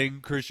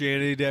spreading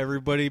Christianity to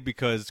everybody,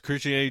 because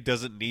Christianity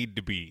doesn't need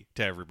to be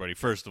to everybody,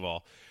 first of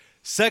all.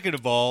 Second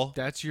of all,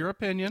 that's your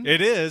opinion.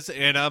 It is,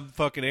 and I'm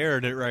fucking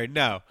airing it right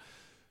now.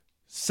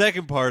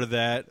 Second part of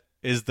that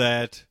is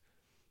that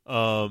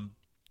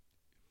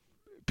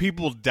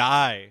people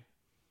die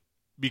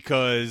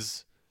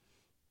because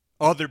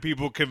other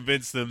people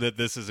convince them that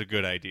this is a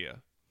good idea.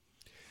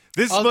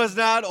 This was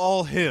not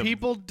all him.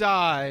 People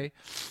die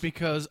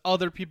because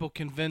other people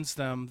convince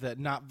them that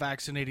not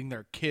vaccinating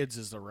their kids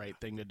is the right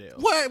thing to do.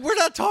 What? We're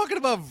not talking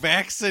about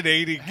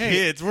vaccinating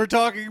kids. We're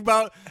talking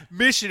about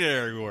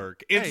missionary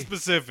work in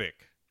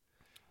specific.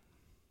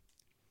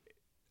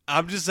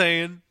 I'm just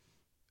saying,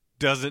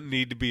 doesn't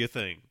need to be a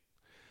thing.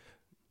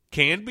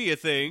 Can be a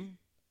thing,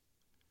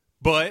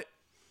 but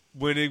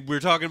when we're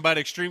talking about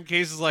extreme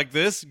cases like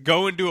this,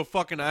 going to a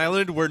fucking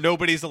island where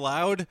nobody's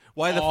allowed,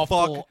 why the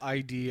Awful fuck?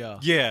 idea.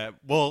 Yeah,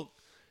 well,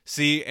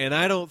 see, and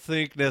I don't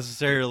think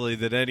necessarily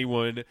that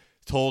anyone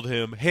told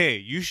him, hey,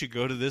 you should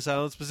go to this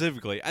island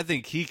specifically. I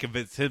think he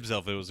convinced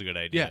himself it was a good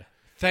idea. Yeah.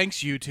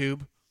 Thanks,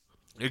 YouTube.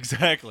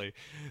 Exactly.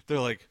 They're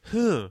like,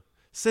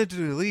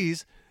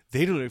 Sentinelese,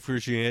 they don't have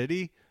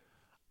Christianity.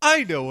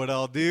 I know what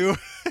I'll do.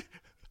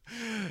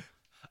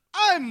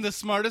 I'm the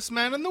smartest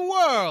man in the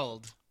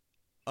world.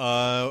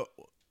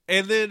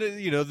 And then,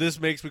 this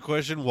makes me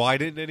question, why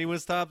didn't anyone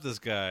stop this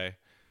guy?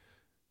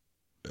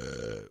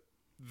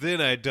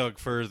 Then I dug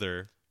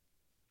further,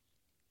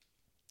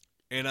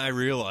 and I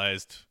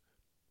realized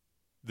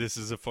this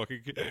is a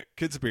fucking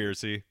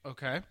conspiracy.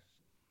 Okay.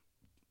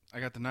 I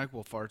got the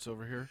NyQuil farts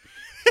over here.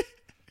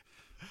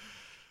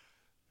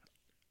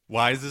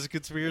 Why is this a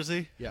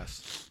conspiracy?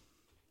 Yes.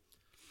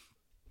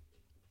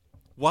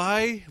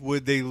 Why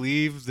would they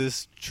leave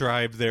this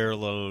tribe there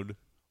alone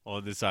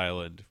on this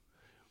island?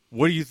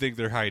 What do you think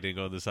they're hiding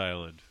on this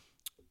island?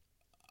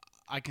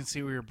 I can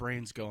see where your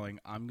brain's going.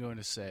 I'm going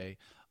to say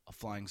a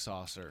flying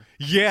saucer.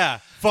 Yeah,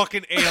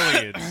 fucking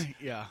aliens.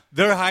 Yeah.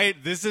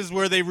 This is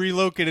where they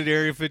relocated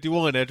Area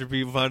 51 after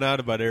people found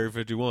out about Area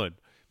 51.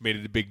 Made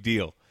it a big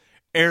deal.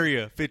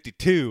 Area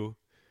 52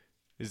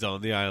 is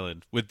on the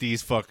island with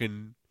these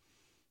fucking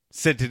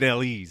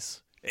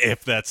Sentinelese,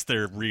 if that's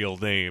their real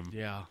name.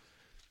 Yeah.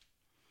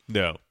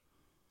 No.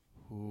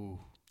 Ooh.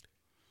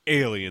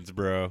 Aliens,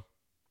 bro.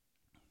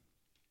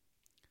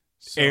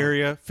 So,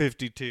 Area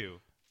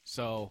 52.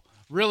 So,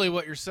 really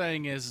what you're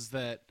saying is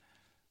that,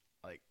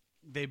 like,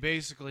 they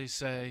basically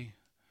say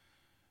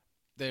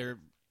they're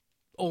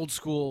old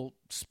school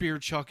spear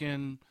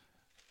chucking,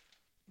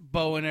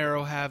 bow and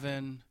arrow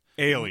having,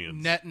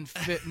 Aliens.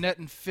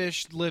 netting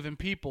fish living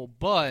people,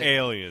 but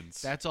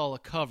Aliens. that's all a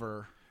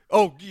cover.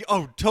 Oh,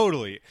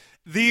 totally.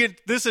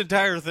 This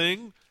entire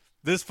thing,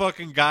 this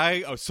fucking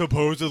guy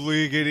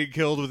supposedly getting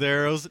killed with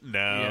arrows. No,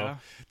 Yeah.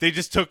 they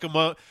just took him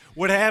up.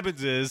 What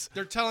happens is,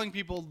 They're telling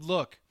people,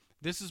 look,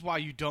 this is why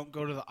you don't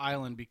go to the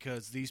island,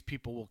 because these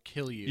people will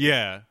kill you.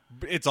 yeah,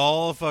 it's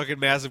all a fucking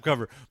massive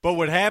cover. But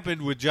what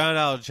happened with John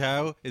Allen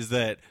Chow is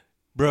that,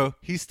 bro,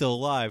 he's still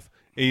alive.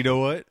 And you know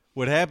what?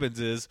 What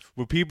happens is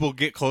when people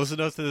get close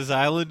enough to this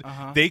island,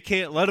 they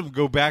can't let them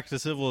go back to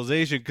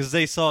civilization because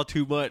they saw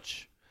too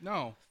much.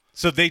 No.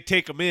 So they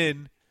take them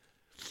in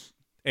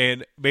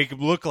and make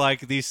them look like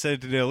these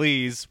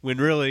Sentinelese when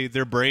really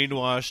they're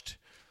brainwashed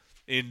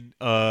in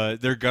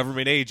they're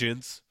government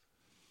agents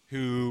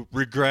who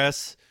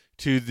regress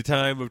to the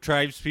time of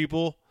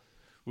tribespeople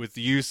with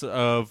the use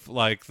of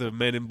like the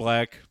Men in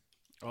Black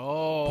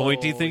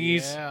pointy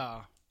thingies.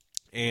 Yeah.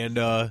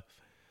 And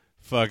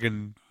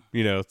fucking,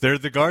 they're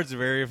the guards of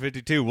Area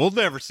 52. We'll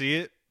never see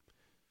it.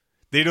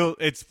 They don't.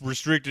 It's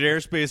restricted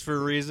airspace for a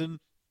reason.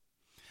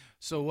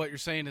 So what you're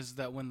saying is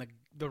that when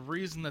the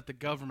reason that the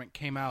government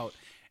came out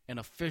and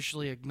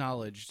officially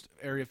acknowledged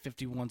Area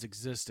 51's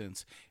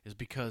existence is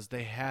because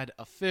they had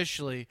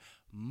officially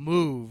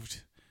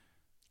moved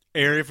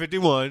Area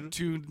 51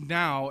 to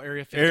now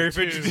Area 52. Area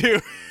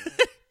 52.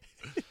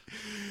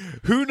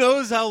 Who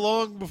knows how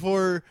long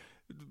before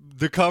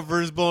the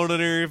cover is blown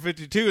on Area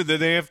 52 and then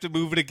they have to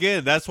move it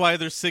again. That's why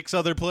there's 6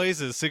 other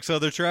places, 6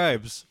 other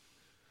tribes.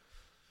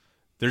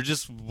 They're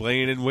just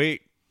laying in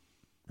wait,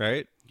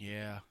 right?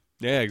 Yeah.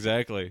 Yeah,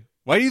 exactly.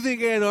 Why do you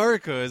think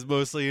Antarctica is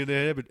mostly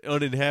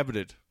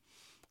uninhabited?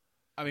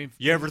 I mean,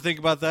 You ever think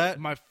about that?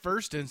 my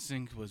first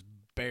instinct was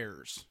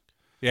bears.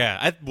 Yeah,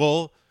 I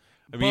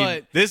mean,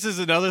 But- this is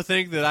another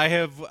thing that I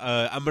have.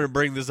 I'm going to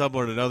bring this up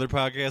on another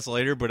podcast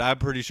later, but I'm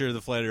pretty sure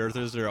the flat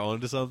earthers are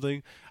onto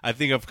something. I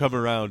think I've come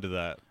around to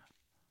that.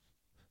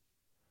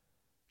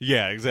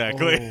 Yeah,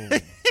 exactly. Oh.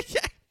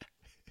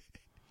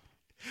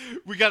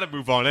 We got to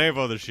move on. I have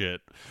other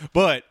shit.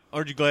 But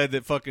aren't you glad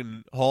that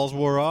fucking Halls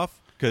wore off?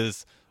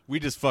 Because we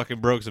just fucking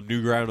broke some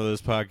new ground on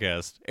this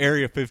podcast.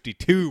 Area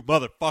 52,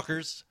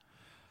 motherfuckers.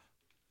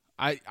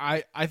 I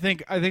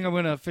think I'm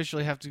gonna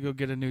officially have to go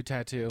get a new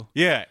tattoo.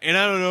 Yeah, and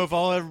I don't know if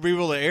I'll ever be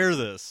able to air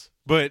this,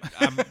 but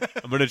I'm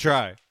gonna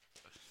try.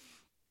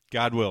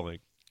 God willing.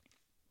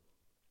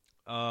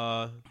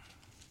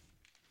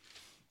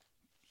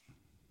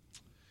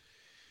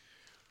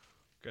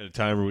 Got a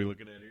time are we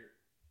looking at here?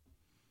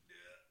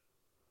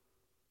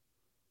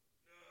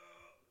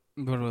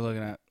 What are we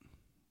looking at?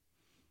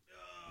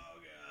 Oh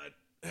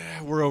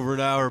God, we're over an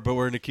hour, but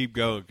we're gonna keep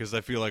going because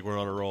I feel like we're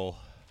on a roll.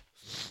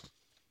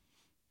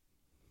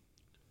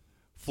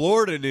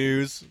 Florida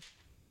news.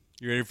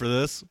 You ready for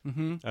this?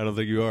 Mm-hmm. I don't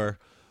think you are.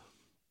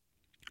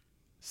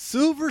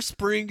 Silver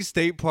Spring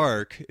State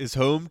Park is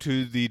home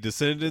to the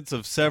descendants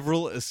of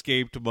several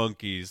escaped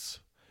monkeys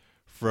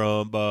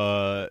from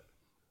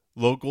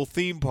local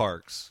theme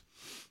parks.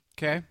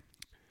 Okay.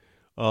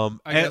 At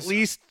guess-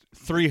 least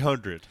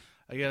 300.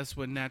 I guess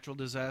when natural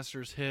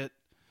disasters hit,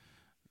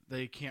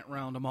 they can't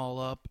round them all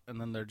up,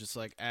 and then they're just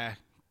like, ah.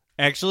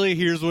 Actually,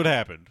 here's what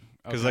happened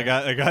because Okay.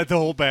 I got the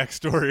whole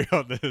backstory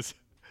on this.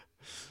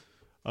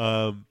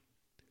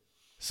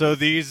 So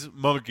these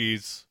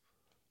monkeys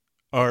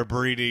are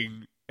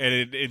breeding at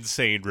an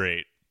insane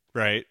rate,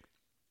 right?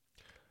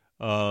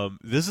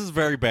 This is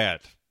very bad.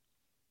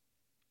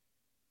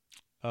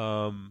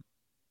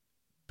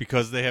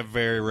 Because they have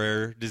very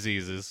rare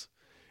diseases.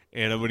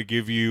 And I'm going to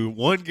give you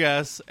one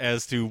guess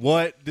as to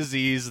what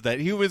disease that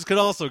humans could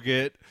also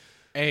get.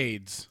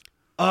 AIDS.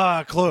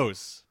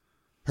 Close.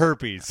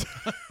 Herpes.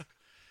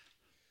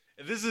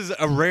 This is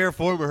a rare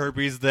form of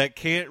herpes that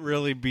can't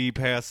really be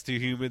passed to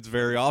humans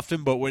very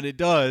often, but when it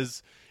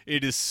does,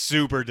 it is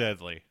super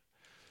deadly.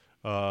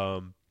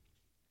 So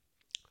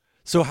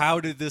how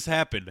did this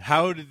happen?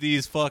 How did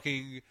these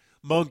fucking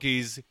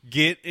monkeys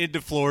get into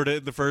Florida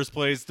in the first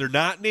place? They're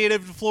not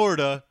native to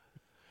Florida.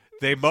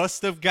 They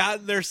must have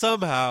gotten there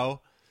somehow.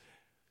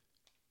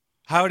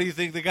 How do you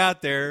think they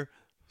got there?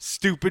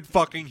 Stupid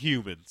fucking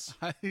humans.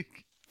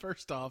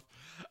 First off,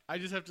 I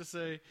just have to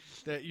say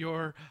that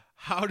your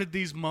 "how did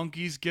these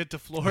monkeys get to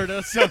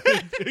Florida"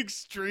 sounded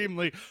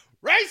extremely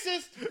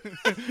racist.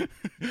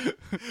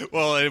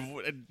 Well,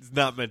 it's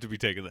not meant to be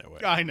taken that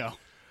way. I know.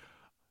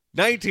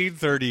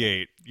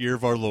 1938, year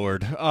of our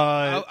Lord.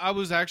 I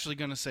was actually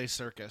going to say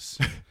circus.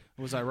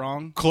 Was I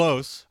wrong?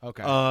 Close.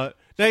 Okay.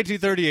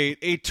 1938,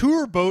 a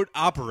tour boat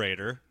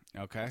operator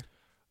Okay.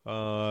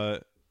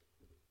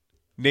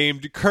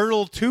 named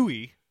Colonel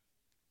Toohey.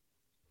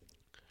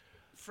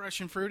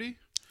 Fresh and fruity?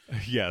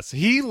 Yes,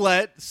 he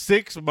let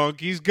 6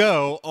 monkeys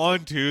go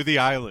onto the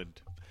island.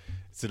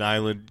 It's an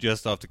island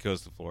just off the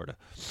coast of Florida.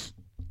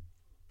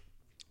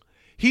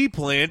 He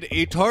planned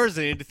a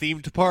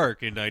Tarzan-themed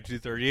park in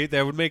 1938.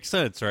 That would make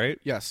sense, right?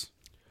 Yes.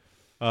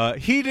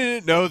 He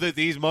didn't know that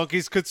these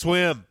monkeys could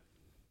swim.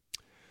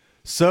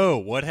 So,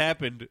 what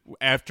happened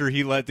after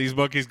he let these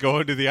monkeys go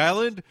into the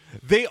island?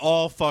 They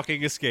all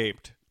fucking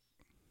escaped.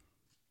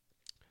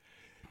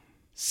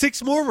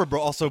 6 more were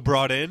also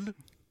brought in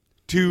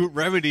to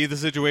remedy the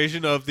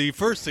situation of the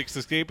first 6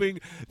 escaping.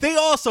 They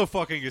also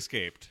fucking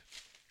escaped.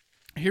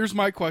 Here's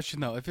my question,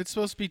 though. If it's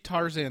supposed to be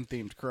Tarzan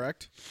themed,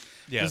 correct?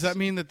 Yes. Does that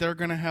mean that they're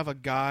going to have a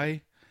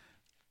guy,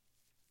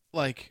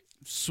 like,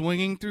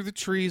 swinging through the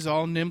trees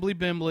all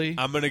nimbly-bimbly?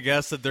 I'm going to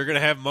guess that they're going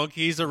to have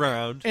monkeys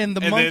around. And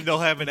then they'll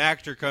have an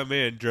actor come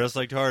in dressed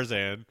like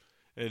Tarzan,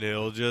 and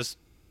he'll just...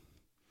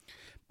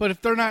 But if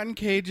they're not in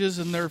cages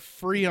and they're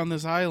free on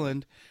this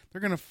island,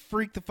 they're going to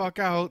freak the fuck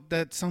out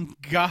that some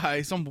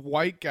guy, some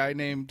white guy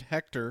named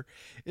Hector,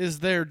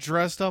 is there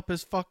dressed up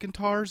as fucking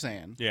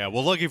Tarzan. Yeah,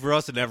 well, lucky for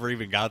us, it never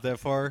even got that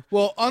far.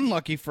 Well,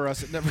 unlucky for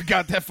us, it never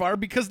got that far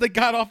because they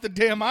got off the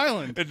damn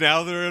island. And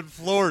now they're in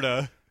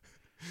Florida,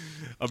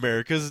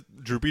 America's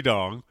droopy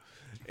dong.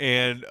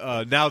 And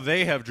now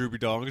they have droopy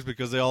dongs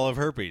because they all have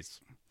herpes.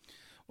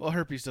 Well,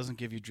 herpes doesn't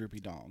give you droopy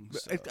dongs.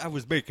 So. I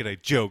was making a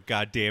joke,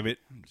 God damn it!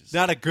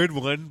 Not a good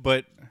one,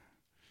 but...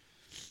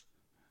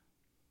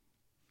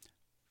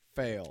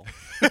 Fail.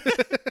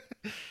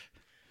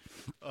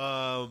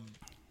 How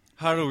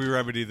do we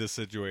remedy this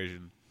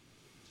situation?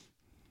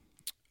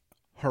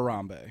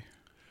 Harambe.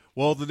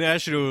 Well, the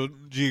National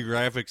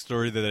Geographic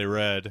story that I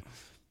read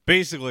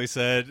basically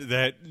said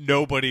that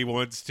nobody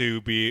wants to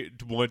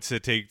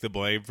take the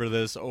blame for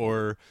this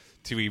or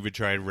to even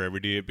try and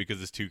remedy it because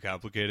it's too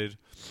complicated.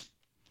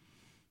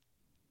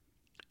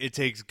 It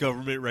takes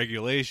government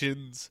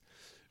regulations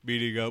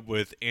meeting up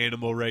with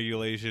animal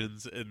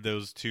regulations, and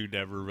those two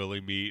never really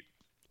meet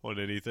on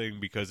anything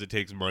because it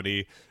takes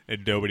money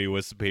and nobody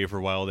wants to pay for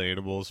wild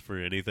animals for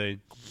anything.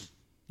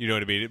 You know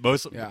what I mean?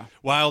 Most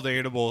wild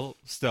animal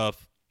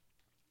stuff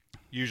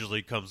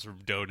usually comes from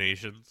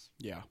donations.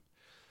 Yeah.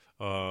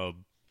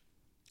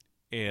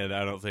 And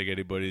I don't think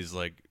anybody's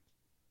like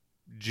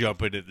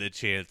jumping at the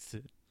chance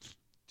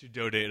to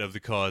donate of the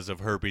cause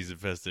of herpes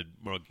infested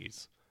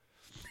monkeys.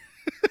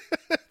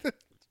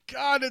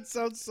 God, it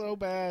sounds so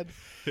bad.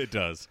 It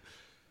does.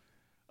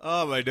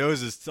 Oh, my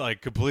nose is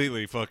like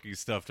completely fucking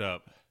stuffed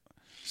up.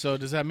 So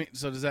does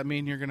that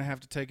mean you're gonna have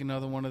to take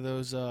another one of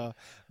those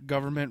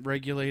government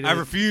regulated? I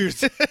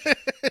refuse.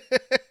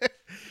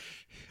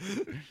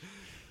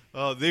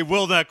 Oh, they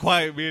will not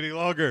quiet me any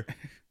longer. God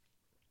damn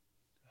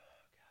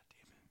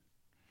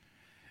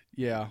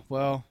it. Yeah,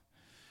 well,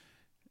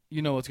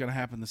 you know what's gonna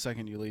happen the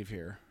second you leave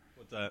here.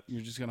 What's that?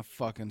 You're just gonna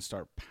fucking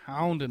start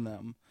pounding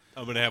them.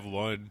 I'm gonna have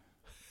one.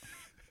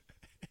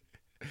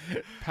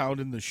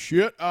 Pounding the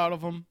shit out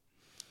of them.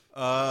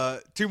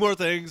 2 more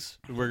things,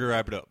 and we're gonna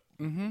wrap it up.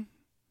 Mm-hmm.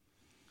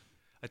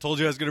 I told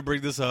you I was gonna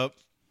bring this up.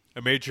 I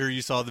made sure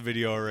you saw the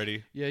video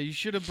already. Yeah, you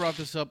should have brought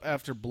this up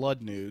after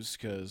Blood News,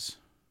 because...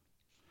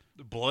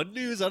 Blood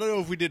News? I don't know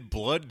if we did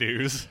Blood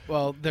News.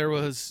 Well, there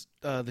was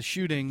the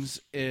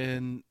shootings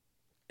in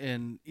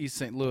East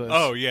St. Louis.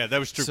 Oh, yeah, that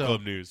was Strip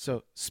Club News.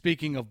 So,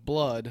 speaking of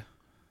blood...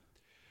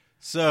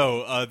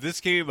 So, this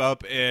came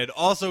up and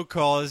also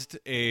caused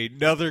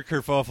another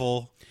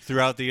kerfuffle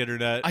throughout the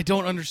internet. I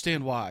don't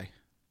understand why.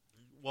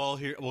 Well,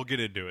 here we'll get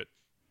into it.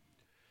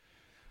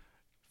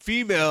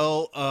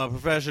 Female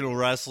professional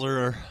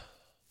wrestler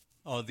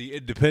on the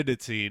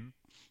independent scene.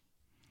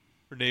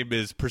 Her name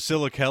is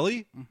Priscilla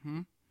Kelly.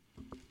 Mm-hmm.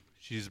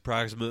 She's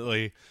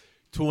approximately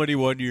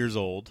 21 years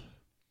old.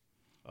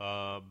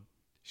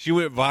 She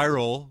went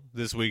viral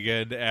this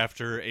weekend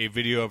after a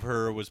video of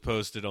her was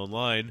posted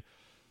online.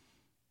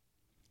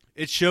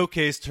 It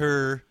showcased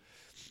her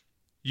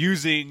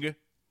using,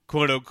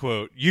 quote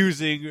unquote,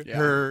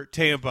 her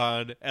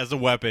tampon as a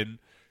weapon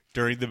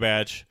during the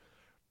match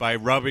by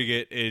rubbing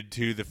it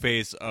into the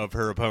face of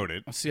her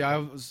opponent. See, I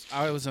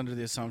was under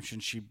the assumption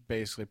she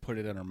basically put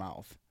it in her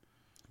mouth.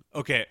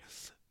 Okay.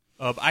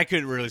 I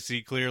couldn't really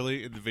see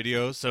clearly in the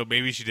video, so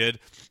maybe she did.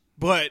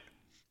 But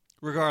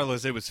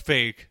regardless, it was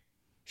fake.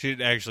 She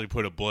didn't actually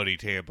put a bloody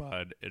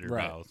tampon in her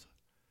mouth.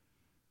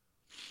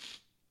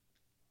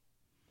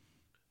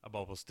 I'm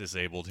almost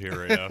disabled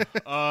here right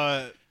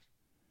now.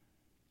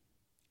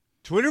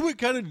 Twitter went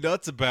kind of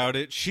nuts about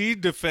it. She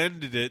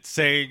defended it,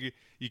 saying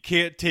you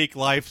can't take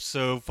life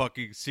so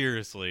fucking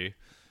seriously,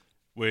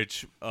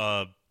 which,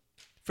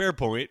 fair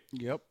point.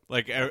 Yep.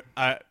 Like, it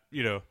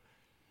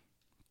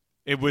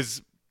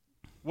was,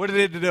 what it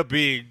ended up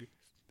being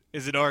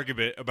is an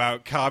argument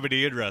about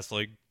comedy and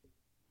wrestling,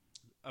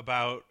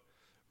 about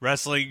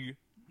wrestling,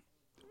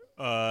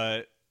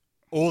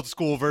 old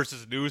school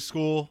versus new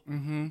school.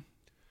 Mm-hmm.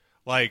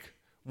 Like,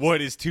 what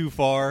is too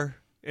far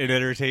in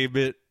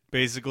entertainment,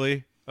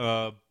 basically.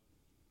 And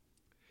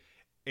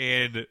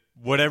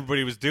what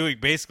everybody was doing,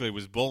 basically,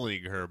 was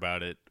bullying her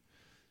about it.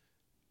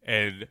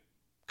 And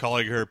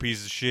calling her a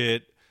piece of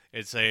shit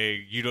and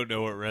saying, you don't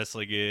know what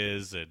wrestling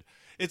is. And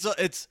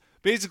it's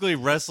basically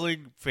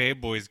wrestling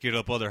fanboys get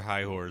up on their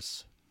high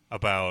horse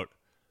about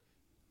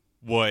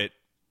what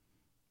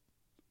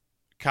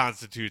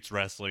constitutes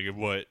wrestling and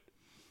what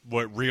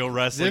real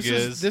wrestling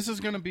is. This is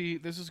going to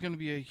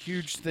be a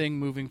huge thing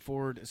moving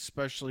forward,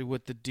 especially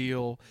with the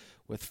deal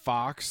with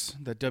Fox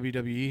that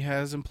WWE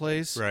has in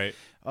place, right?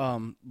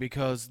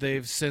 Because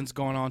they've since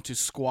gone on to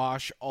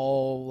squash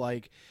all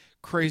like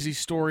crazy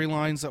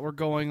storylines that were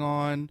going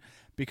on,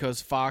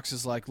 because Fox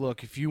is like,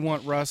 look, if you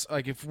want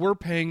if we're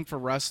paying for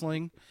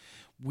wrestling,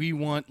 we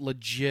want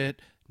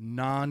legit,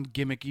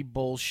 non-gimmicky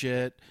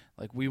bullshit.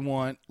 Like, we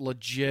want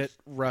legit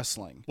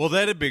wrestling. Well,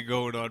 that had been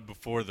going on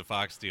before the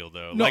Fox deal,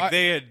 though. No,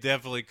 they had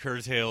definitely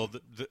curtailed.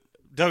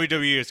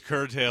 WWE has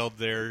curtailed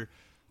their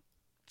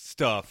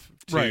stuff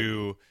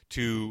to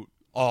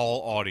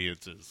all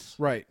audiences.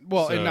 Right.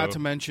 Well, and not to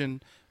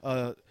mention,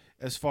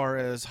 as far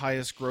as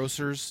highest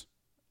grossers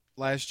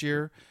last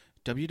year,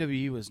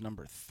 WWE was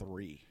number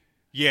 3.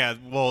 Yeah,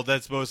 well,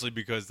 that's mostly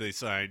because they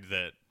signed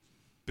that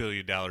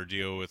 $1 billion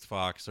deal with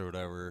Fox or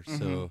whatever. Mm-hmm.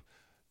 So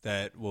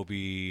that will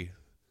be.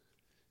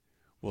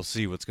 We'll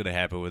see what's going to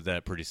happen with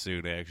that pretty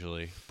soon,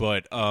 actually.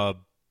 But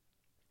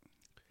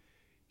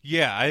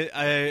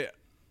yeah,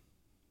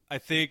 I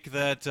think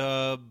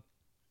that.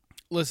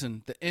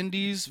 Listen, the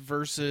indies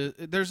versus.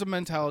 There's a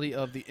mentality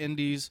of the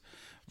indies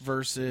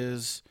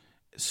versus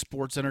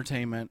sports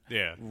entertainment.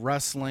 Yeah.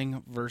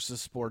 Wrestling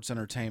versus sports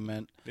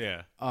entertainment.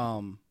 Yeah.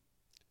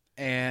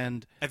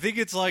 And I think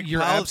it's like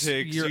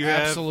politics. You're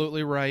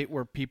absolutely right,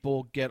 where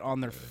people get on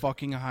their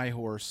fucking high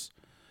horse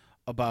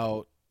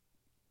about,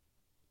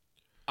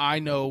 I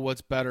know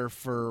what's better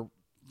for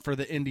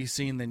the indie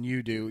scene than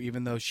you do,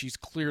 even though she's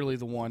clearly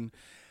the one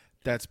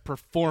that's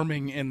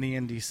performing in the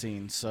indie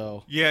scene.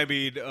 So yeah, I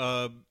mean,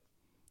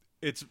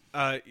 it's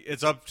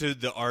up to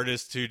the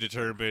artist to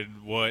determine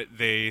what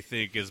they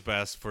think is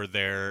best for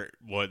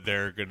what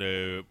they're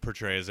gonna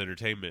portray as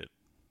entertainment.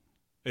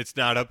 It's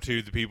not up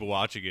to the people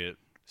watching it.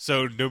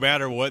 So no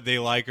matter what they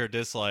like or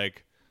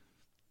dislike,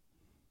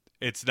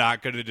 it's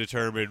not going to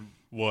determine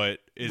what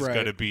is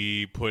going to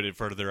be put in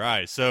front of their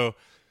eyes. So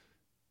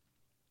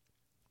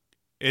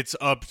it's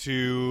up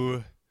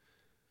to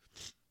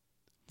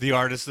the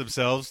artists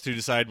themselves to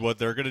decide what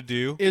they're going to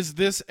do. Is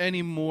this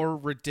any more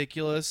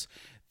ridiculous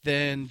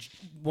than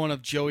one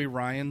of Joey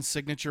Ryan's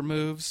signature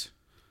moves?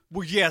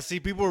 Well, yeah,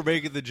 see, people were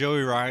making the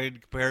Joey Ryan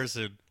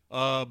comparison.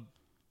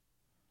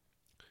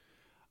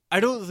 I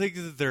don't think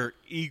that they're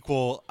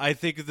equal. I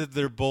think that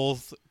they're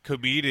both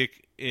comedic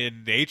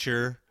in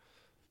nature.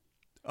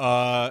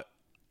 I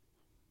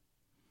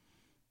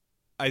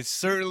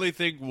certainly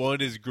think one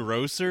is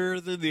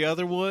grosser than the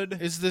other one.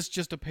 Is this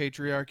just a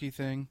patriarchy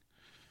thing?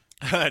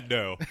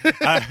 No,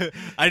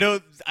 I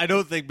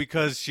don't think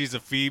because she's a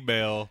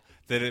female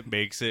that it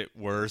makes it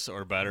worse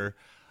or better.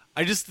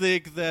 I just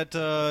think that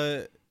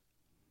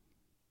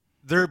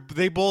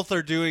they both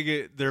are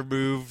doing their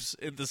moves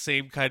in the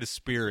same kind of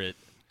spirit.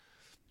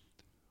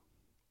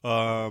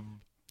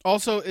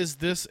 Also, is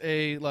this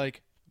a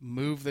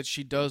move that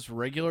she does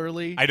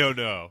regularly? I don't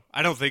know.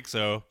 I don't think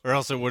so, or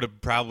else it would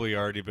have probably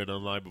already been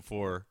online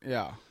before.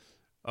 Yeah.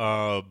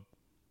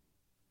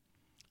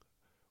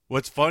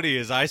 What's funny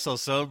is I saw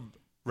some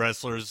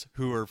wrestlers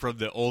who are from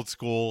the old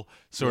school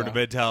sort of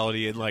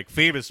mentality and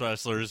famous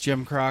wrestlers,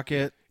 Jim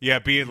Crockett. Yeah,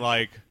 being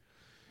like,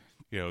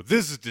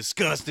 this is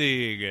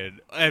disgusting and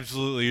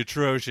absolutely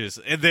atrocious.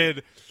 And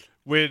then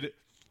when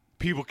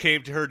people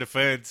came to her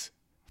defense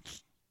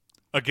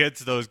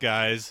against those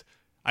guys,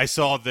 I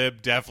saw them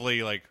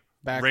definitely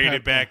rein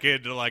it back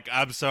into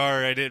I'm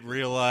sorry, I didn't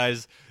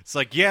realize. It's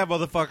yeah,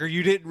 motherfucker,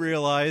 you didn't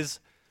realize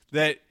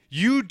that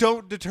you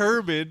don't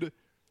determine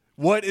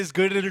what is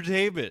good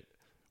entertainment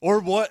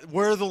or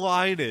where the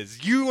line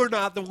is. You are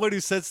not the one who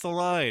sets the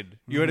line.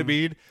 You know what I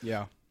mean?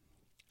 Yeah.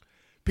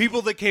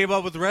 People that came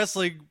up with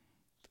wrestling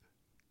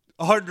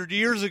 100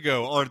 years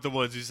ago aren't the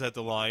ones who set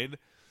the line.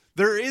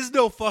 There is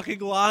no fucking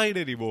line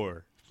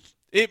anymore.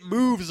 It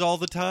moves all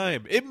the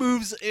time. It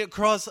moves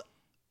across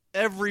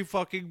every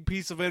fucking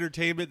piece of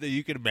entertainment that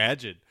you can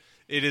imagine.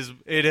 It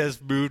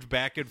has moved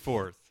back and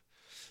forth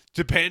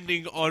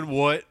depending on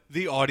what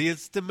the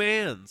audience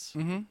demands.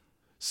 Mm-hmm.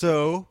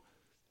 So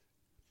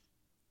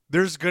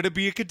there's going to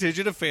be a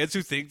contingent of fans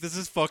who think this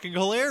is fucking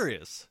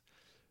hilarious.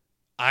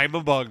 I'm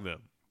among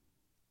them.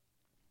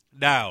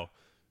 Now,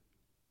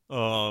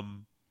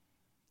 and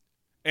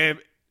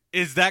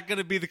is that going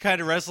to be the kind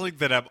of wrestling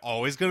that I'm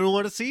always going to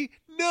want to see?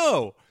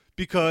 No.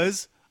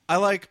 Because I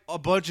like a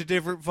bunch of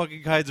different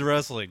fucking kinds of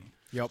wrestling.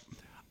 Yep.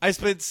 I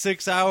spent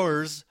 6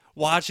 hours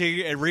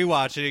watching and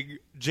rewatching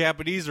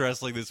Japanese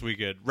wrestling this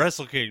weekend.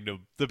 Wrestle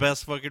Kingdom, the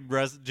best fucking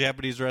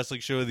Japanese wrestling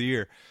show of the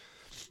year.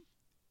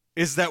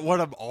 Is that what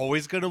I'm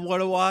always going to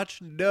want to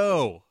watch?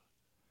 No.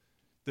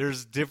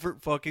 There's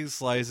different fucking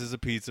slices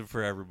of pizza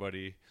for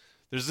everybody.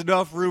 There's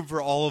enough room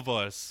for all of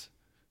us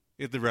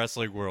in the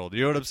wrestling world.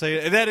 You know what I'm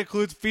saying? And that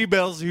includes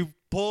females who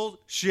pull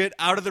shit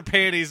out of their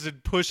panties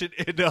and push it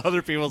into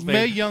other people's Mae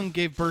panties. Young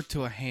gave birth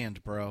to a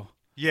hand, bro.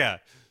 Yeah.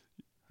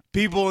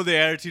 People in the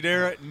Attitude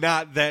Era,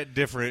 not that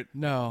different.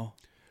 No.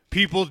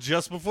 People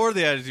just before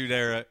the Attitude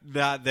Era,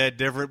 not that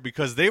different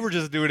because they were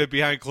just doing it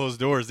behind closed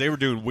doors. They were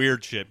doing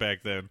weird shit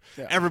back then.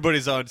 Yeah.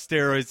 Everybody's on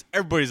steroids.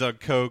 Everybody's on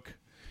coke.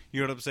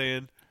 You know what I'm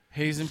saying?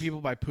 Hazing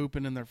people by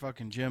pooping in their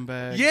fucking gym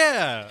bags.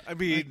 Yeah. I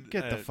mean,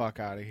 get the fuck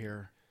out of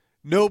here.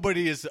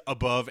 Nobody is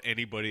above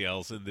anybody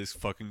else in this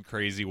fucking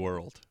crazy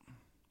world.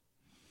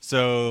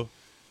 So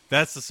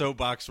that's the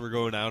soapbox we're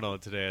going out on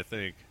today, I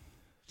think.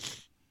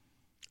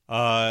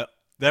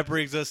 That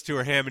brings us to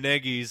our ham and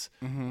eggies.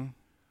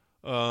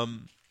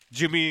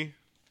 Jimmy,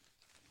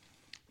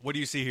 what do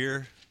you see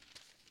here?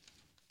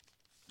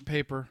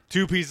 Paper.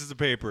 2 pieces of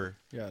paper.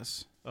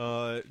 Yes.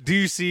 Do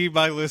you see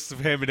my list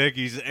of ham and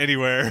eggies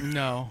anywhere?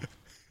 No.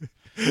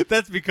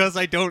 That's because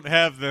I don't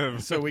have them.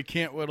 So we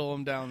can't whittle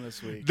them down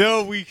this week.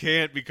 No, we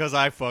can't because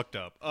I fucked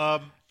up.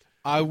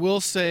 I will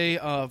say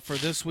for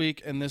this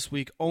week and this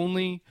week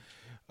only,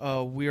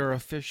 we are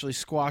officially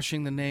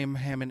squashing the name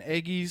Ham and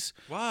Eggies.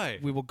 Why?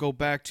 We will go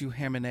back to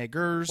Ham and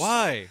Eggers.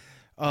 Why?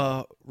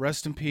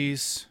 Rest in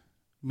peace,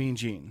 Mean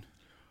Gene.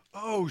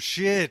 Oh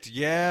shit!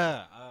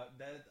 Yeah,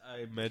 that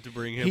I meant to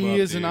bring him. He up,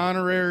 is dude. an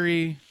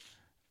honorary.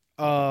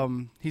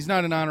 He's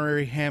not an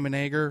honorary Ham and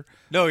Egger.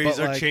 No, he's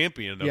but, our like,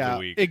 champion of yeah, the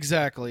week.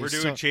 Exactly. We're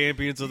doing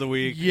champions of the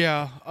week.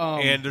 Yeah.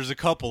 And there's a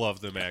couple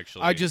of them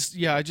actually. I just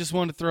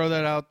wanted to throw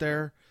that out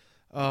there.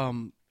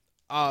 I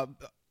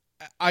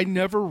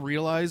never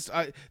realized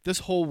this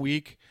whole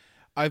week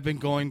I've been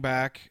going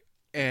back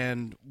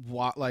and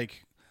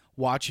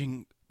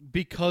watching,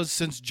 because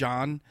since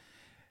John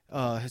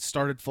has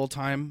started full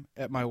time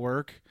at my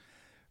work,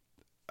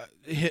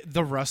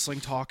 the wrestling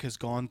talk has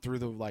gone through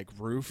the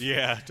roof.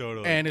 Yeah,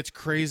 totally. And it's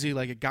crazy.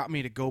 Like, it got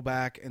me to go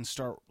back and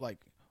start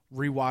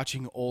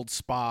rewatching old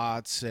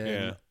spots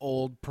and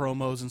old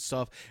promos and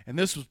stuff. And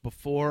this was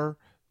before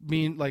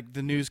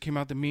the news came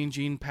out that Mean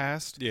Gene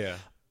passed. Yeah.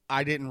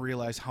 I didn't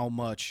realize how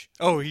much.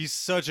 Oh, he's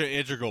such an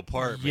integral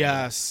part, man.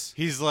 Yes.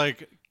 He's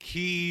like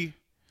key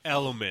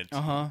element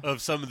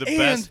of some of the And-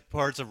 best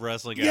parts of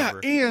wrestling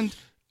ever. And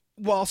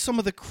while some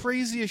of the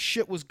craziest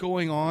shit was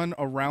going on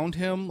around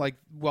him,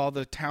 while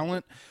the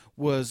talent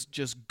was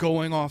just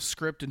going off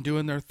script and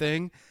doing their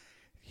thing,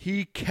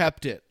 he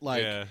kept it.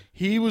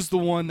 He was the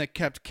one that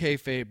kept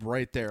kayfabe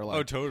right there.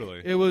 Oh,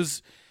 totally. He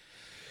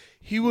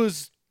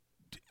was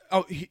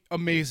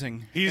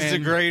amazing. He's the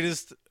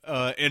greatest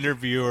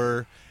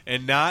interviewer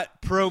and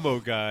not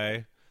promo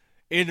guy.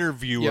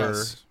 Interviewer.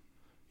 Yes.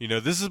 You know,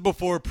 this is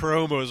before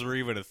promos were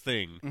even a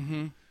thing.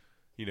 Mm-hmm.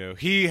 You know,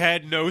 he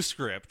had no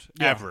script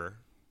ever.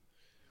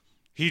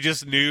 He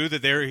just knew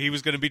that he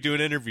was going to be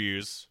doing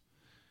interviews.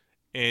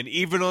 And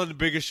even on the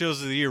biggest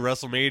shows of the year,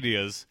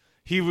 WrestleManias,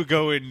 he would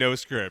go in no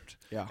script.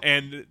 Yeah.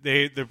 And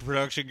the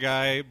production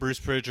guy, Bruce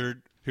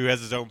Pritchard, who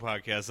has his own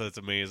podcast, that's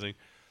amazing,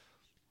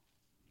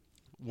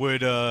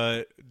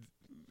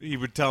 he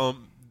would tell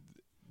him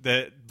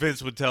that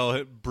Vince would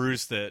tell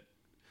Bruce that,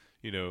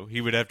 you know, he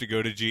would have to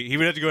go to he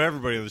would have to go to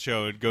everybody on the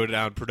show and go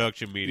down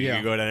production meeting. Yeah.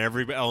 He'd go down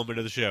every element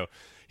of the show.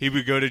 He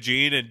would go to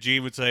Gene, and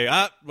Gene would say,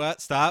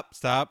 what?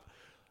 Stop.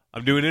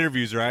 I'm doing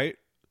interviews, right?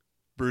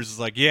 Bruce is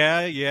like,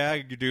 yeah,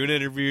 you're doing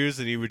interviews,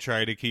 and he would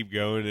try to keep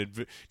going,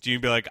 and Gene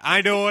would be like,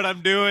 I know what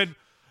I'm doing.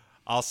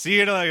 I'll see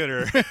you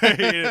later.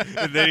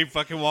 And then he'd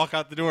fucking walk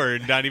out the door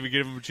and not even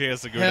give him a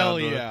chance to go Hell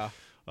down.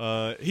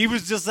 yeah. He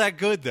was just that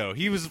good, though.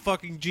 He was a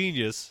fucking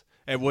genius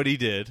at what he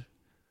did.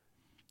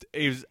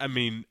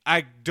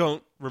 I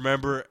don't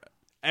remember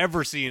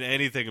ever seeing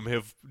anything of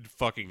him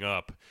fucking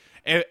up.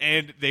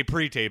 And they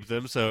pre-taped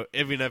them, so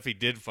even if he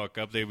did fuck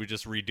up, they would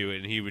just redo it,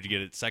 and he would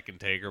get it second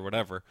take or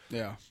whatever.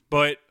 Yeah.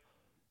 But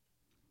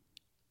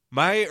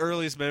my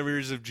earliest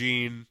memories of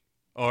Gene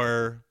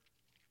are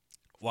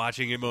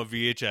watching him on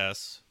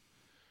VHS,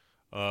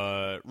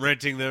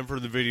 renting them from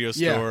the video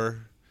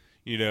store.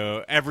 You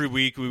know, every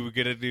week we would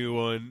get a new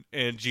one,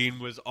 and Gene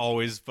was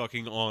always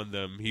fucking on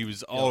them. He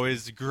was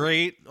always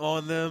great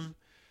on them.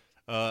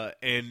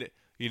 And,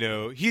 you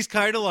know, he's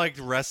kind of like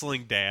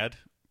wrestling dad.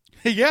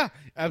 Yeah,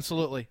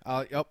 absolutely.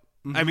 Yep.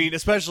 Mm-hmm. I mean,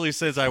 especially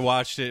since I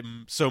watched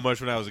him so much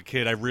when I was a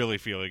kid, I really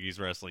feel like he's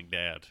wrestling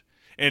dad.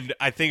 And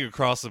I think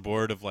across the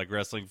board of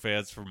wrestling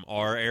fans from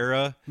our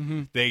era,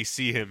 they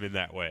see him in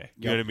that way.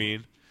 You know what I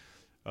mean?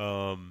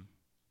 And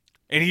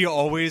he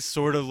always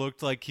sort of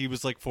looked like he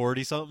was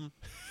 40 something.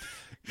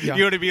 Yeah.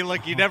 You know what I mean?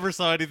 You never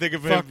saw anything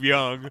of him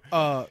young.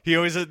 He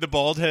always had the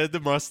bald head, the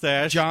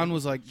mustache. John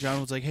was like,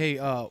 hey,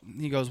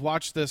 he goes,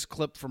 watch this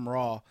clip from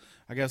Raw.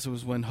 I guess it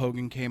was when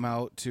Hogan came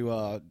out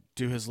to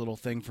do his little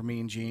thing for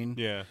Mean Gene.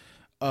 Yeah.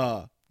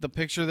 The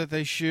picture that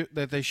they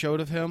showed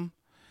of him,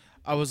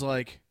 I was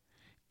like,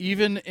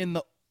 even in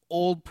the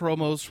old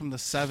promos from the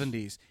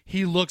 70s,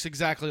 he looks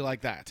exactly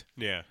like that.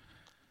 Yeah.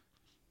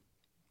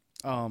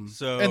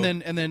 And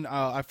then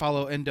I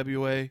follow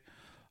NWA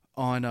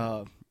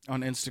on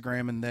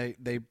Instagram, and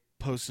they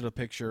posted a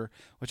picture,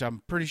 which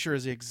I'm pretty sure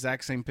is the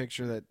exact same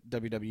picture that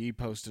WWE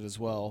posted as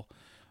well.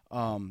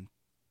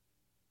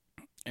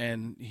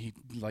 And he,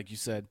 like you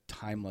said,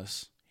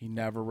 timeless. He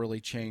never really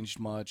changed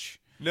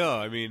much. No,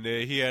 I mean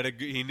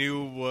he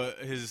knew what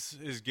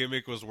his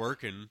gimmick was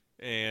working,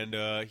 and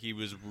he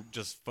was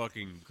just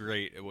fucking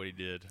great at what he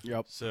did.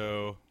 Yep.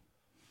 So,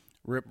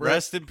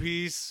 Rest in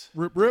peace.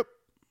 Rip. Rip.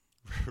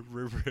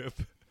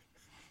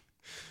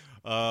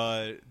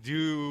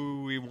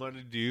 Do we want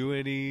to do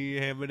any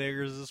ham and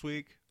eggers this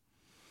week?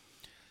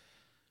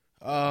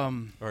 Or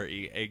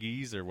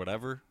eggies or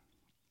whatever?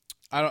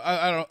 I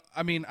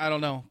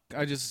don't know.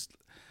 I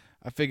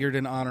figured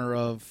in honor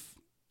of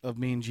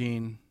Mean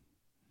Gene,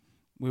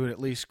 we would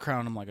at least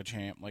crown him like a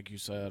champ, like you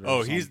said.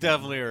 Oh, he's something.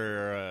 definitely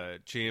our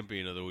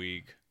champion of the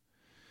week.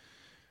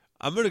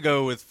 I'm going to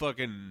go with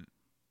fucking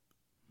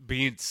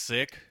being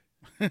sick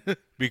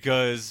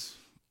because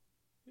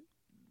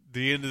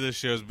the end of this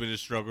show has been a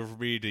struggle for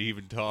me to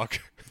even talk.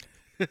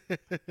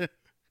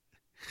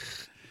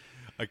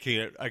 I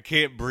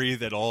can't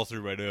breathe at all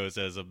through my nose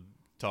as I'm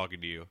talking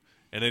to you.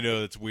 And I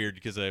know that's weird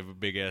because I have a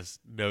big ass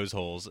nose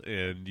holes,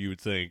 and you would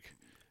think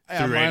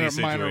through any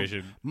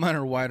situation. Mine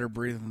are wider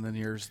breathing than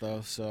yours,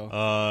 though. So,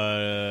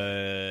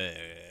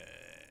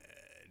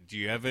 do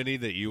you have any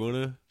that you want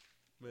to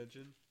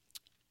mention?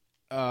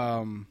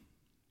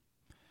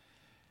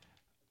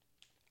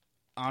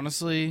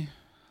 Honestly,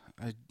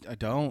 I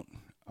don't.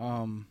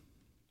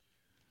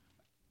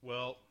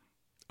 Well,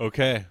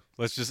 okay,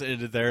 let's just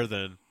end it there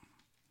then.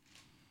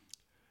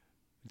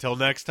 Until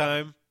next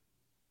time.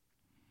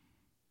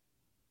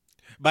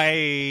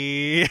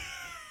 Bye.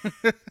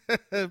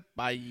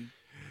 Bye.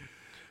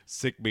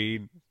 Sick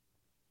bean.